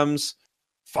 30 items,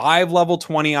 5 level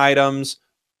 20 items,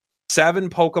 7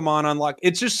 Pokemon unlock.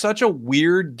 It's just such a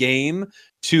weird game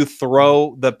to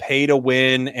throw the pay to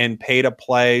win and pay to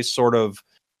play sort of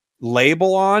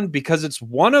label on, because it's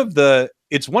one of the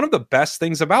best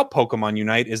things about Pokemon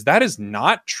Unite is that is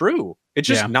not true. It's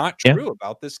just not true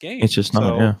about this game. It's just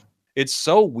not. It's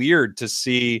so weird to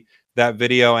see that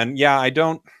video. And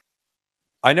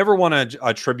I never want to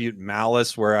attribute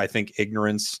malice where I think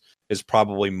ignorance is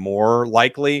probably more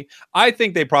likely. I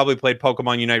think they probably played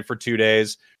Pokemon Unite for 2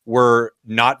 days, were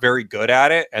not very good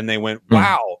at it, and they went,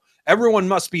 wow, everyone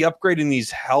must be upgrading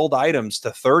these held items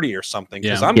to 30 or something,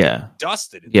 because I'm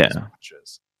dusted in these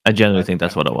matches. I genuinely think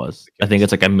that's what it was. I think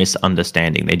it's like a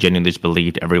misunderstanding. They genuinely just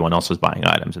believed everyone else was buying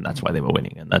items, and that's why they were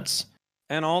winning.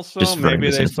 And also maybe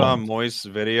they saw Moist's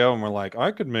video and were like,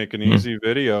 I could make an easy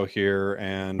video here.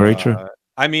 And very true.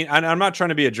 I mean, I'm not trying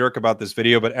to be a jerk about this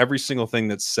video, but every single thing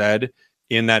that's said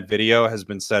in that video has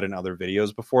been said in other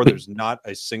videos before. There's not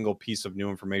a single piece of new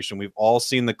information. We've all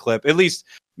seen the clip, at least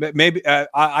maybe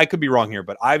I could be wrong here,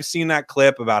 but I've seen that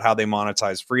clip about how they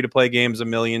monetize free-to-play games a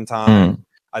million times.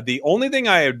 The only thing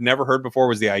I had never heard before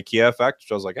was the IKEA effect,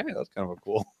 which I was like, hey, that's kind of a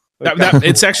cool.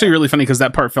 It's actually really funny because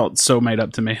that part felt so made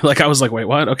up to me. Like I was like, wait,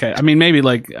 what? Okay. I mean, maybe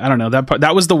like, I don't know,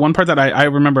 that was the one part that I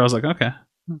remember. I was like, okay.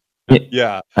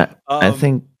 Yeah. I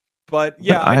think. But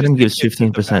yeah, item gives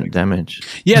 15% damage.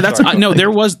 Yeah, that's there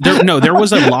was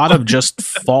a lot of just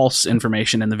false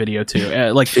information in the video too.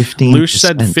 Like 15%. Lush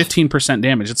said 15%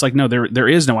 damage. It's like, no, there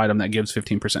is no item that gives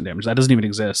 15% damage. That doesn't even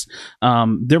exist.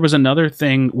 There was another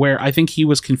thing where I think he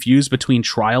was confused between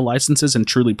trial licenses and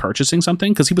truly purchasing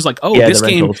something, because he was like, oh,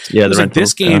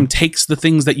 this game takes the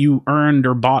things that you earned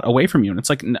or bought away from you, and it's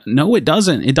like, no, it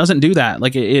doesn't. It doesn't do that.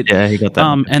 Like he got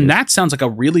that. And that sounds like a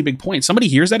really big point. Somebody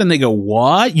hears that and they go,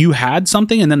 what? You had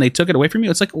something and then they took it away from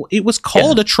you? It's like, it was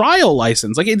called a trial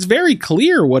license. Like it's very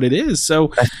clear what it is.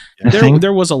 So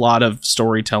there was a lot of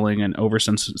storytelling and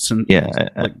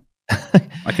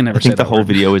I can never. I think the whole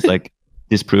video is like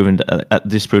disproved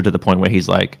to the point where he's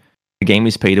like, the game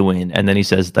is pay to win, and then he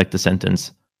says like the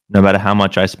sentence, "No matter how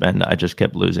much I spend, I just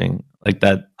kept losing." Like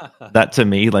that. That to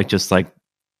me, like just like,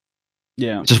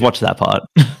 yeah, just watch that part.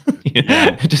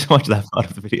 Just watch that part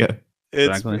of the video.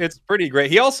 It's pretty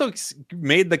great. He also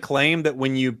made the claim that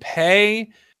when you pay,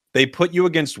 they put you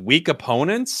against weak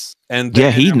opponents. And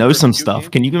he knows some stuff.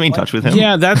 Can you get me in touch with him?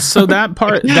 Yeah, that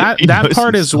part. that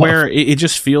part is stuff. Where it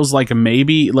just feels like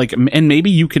maybe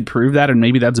you could prove that, and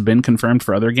maybe that's been confirmed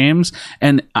for other games.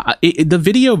 And the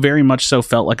video very much so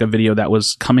felt like a video that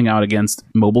was coming out against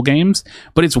mobile games.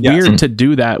 But it's weird to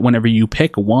do that whenever you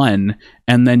pick one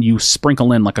and then you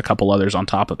sprinkle in like a couple others on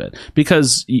top of it.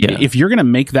 Because if you're going to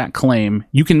make that claim,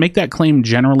 you can make that claim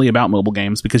generally about mobile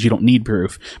games because you don't need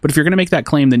proof. But if you're going to make that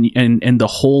claim, then and the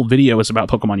whole video is about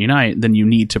Pokemon Unite, then you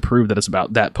need to prove that it's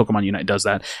about that. Pokemon Unite does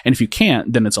that, and if you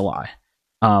can't, then it's a lie.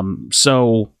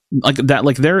 So like that,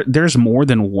 like there's more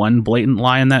than one blatant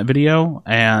lie in that video,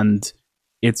 and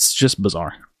it's just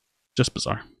bizarre.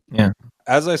 Yeah.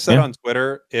 As I said on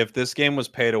Twitter, if this game was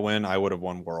pay to win, I would have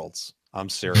won Worlds. I'm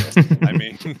serious. I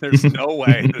mean, there's no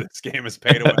way that this game is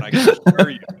pay to win. I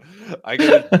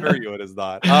can assure you it is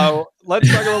not.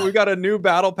 Let's talk about, we've got a new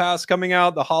battle pass coming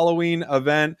out, the Halloween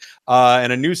event,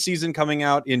 and a new season coming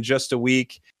out in just a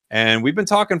week. And we've been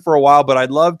talking for a while, but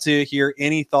I'd love to hear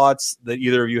any thoughts that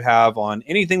either of you have on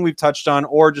anything we've touched on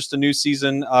or just a new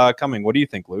season coming. What do you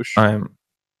think, Lush?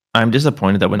 I'm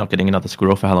disappointed that we're not getting another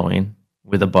squirrel for Halloween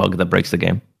with a bug that breaks the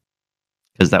game,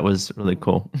 because that was really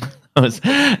cool. Cliff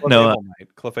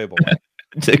Able Knight.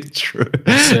 True.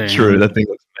 That thing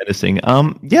looks menacing.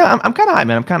 Yeah, I'm kind of hyped,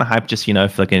 man. I'm kind of hyped, just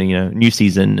for like a new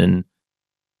season, and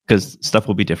because stuff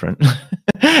will be different.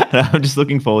 I'm just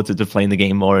looking forward to playing the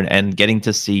game more and getting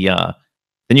to see the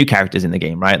new characters in the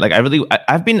game. Right? Like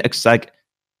I've been excited.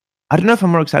 I don't know if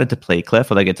I'm more excited to play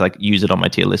Cliff or I get to like use it on my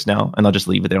tier list now, and I'll just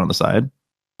leave it there on the side.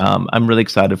 I'm really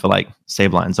excited for like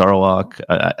Sableye and Zoroark.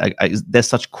 They're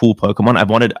such cool Pokemon.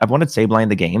 I've wanted Sableye in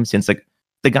the game since like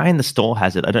the guy in the store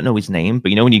has it. I don't know his name,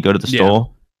 but when you go to the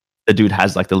store, the dude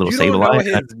has like the little Sableye. You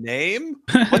don't know his name?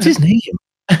 What's his name?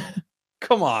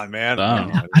 Come on, man.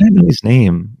 I don't know his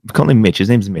name. We call him Mitch. His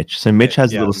name's Mitch. So Mitch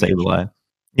has a little Sableye.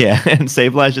 Yeah, and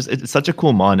Sableye is it's such a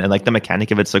cool mon, and like the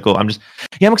mechanic of it's so cool. I'm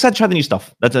excited to try the new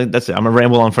stuff. That's it. I'm gonna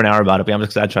ramble on for an hour about it, but I'm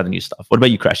excited to try the new stuff. What about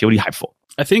you, Crashy? What are you hyped for?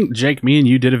 I think, Jake, me and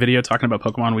you did a video talking about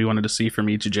Pokemon we wanted to see from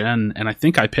each gen, and I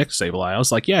think I picked Sableye. I was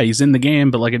like, yeah, he's in the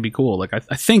game, but like it'd be cool. Like I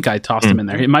think I tossed him in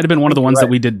there. It might have been one of the ones that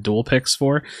we did dual picks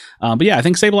for. But yeah, I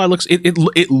think Sableye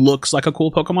looks like a cool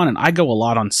Pokemon, and I go a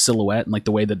lot on silhouette and like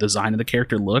the way the design of the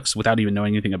character looks without even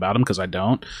knowing anything about him, because I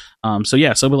don't. So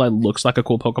yeah, Sableye looks like a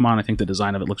cool Pokemon. I think the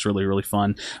design of it looks really, really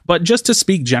fun. But just to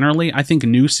speak generally, I think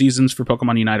new seasons for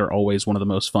Pokemon Unite are always one of the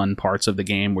most fun parts of the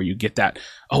game, where you get that,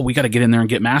 we got to get in there and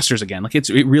get Masters again. Like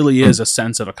it really is a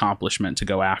sense of accomplishment to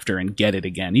go after and get it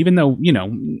again, even though,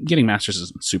 getting Masters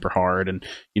is super hard, and,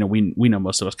 we know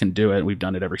most of us can do it. We've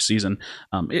done it every season.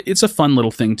 It's a fun little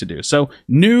thing to do. So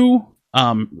new,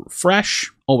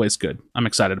 fresh, always good. I'm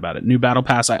excited about it. New battle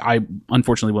pass. I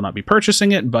unfortunately will not be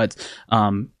purchasing it, but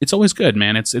it's always good,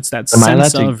 man. It's that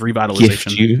sense of revitalization.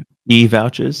 Gift you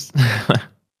e-vouchers?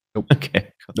 Nope.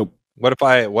 Okay. Nope. What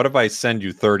if I send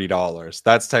you $30?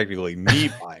 That's technically me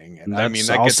buying it. I mean,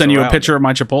 I'll send you a picture of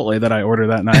my Chipotle that I ordered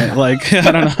that night. Like,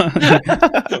 I don't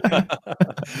know.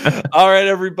 All right,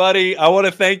 everybody. I want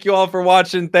to thank you all for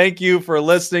watching. Thank you for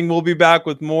listening. We'll be back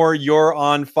with more You're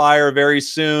on Fire very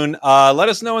soon. Let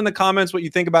us know in the comments what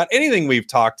you think about anything we've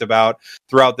talked about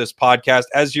throughout this podcast.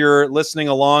 As you're listening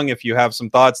along, if you have some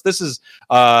thoughts, this is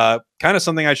kind of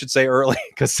something I should say early,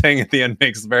 because saying at the end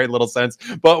makes very little sense.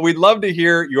 But we'd love to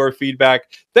hear your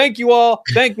feedback. Thank you all.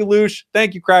 Thank you, Lush.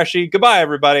 Thank you, Crashy. Goodbye,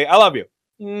 everybody. I love you.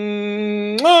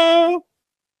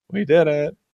 We did it.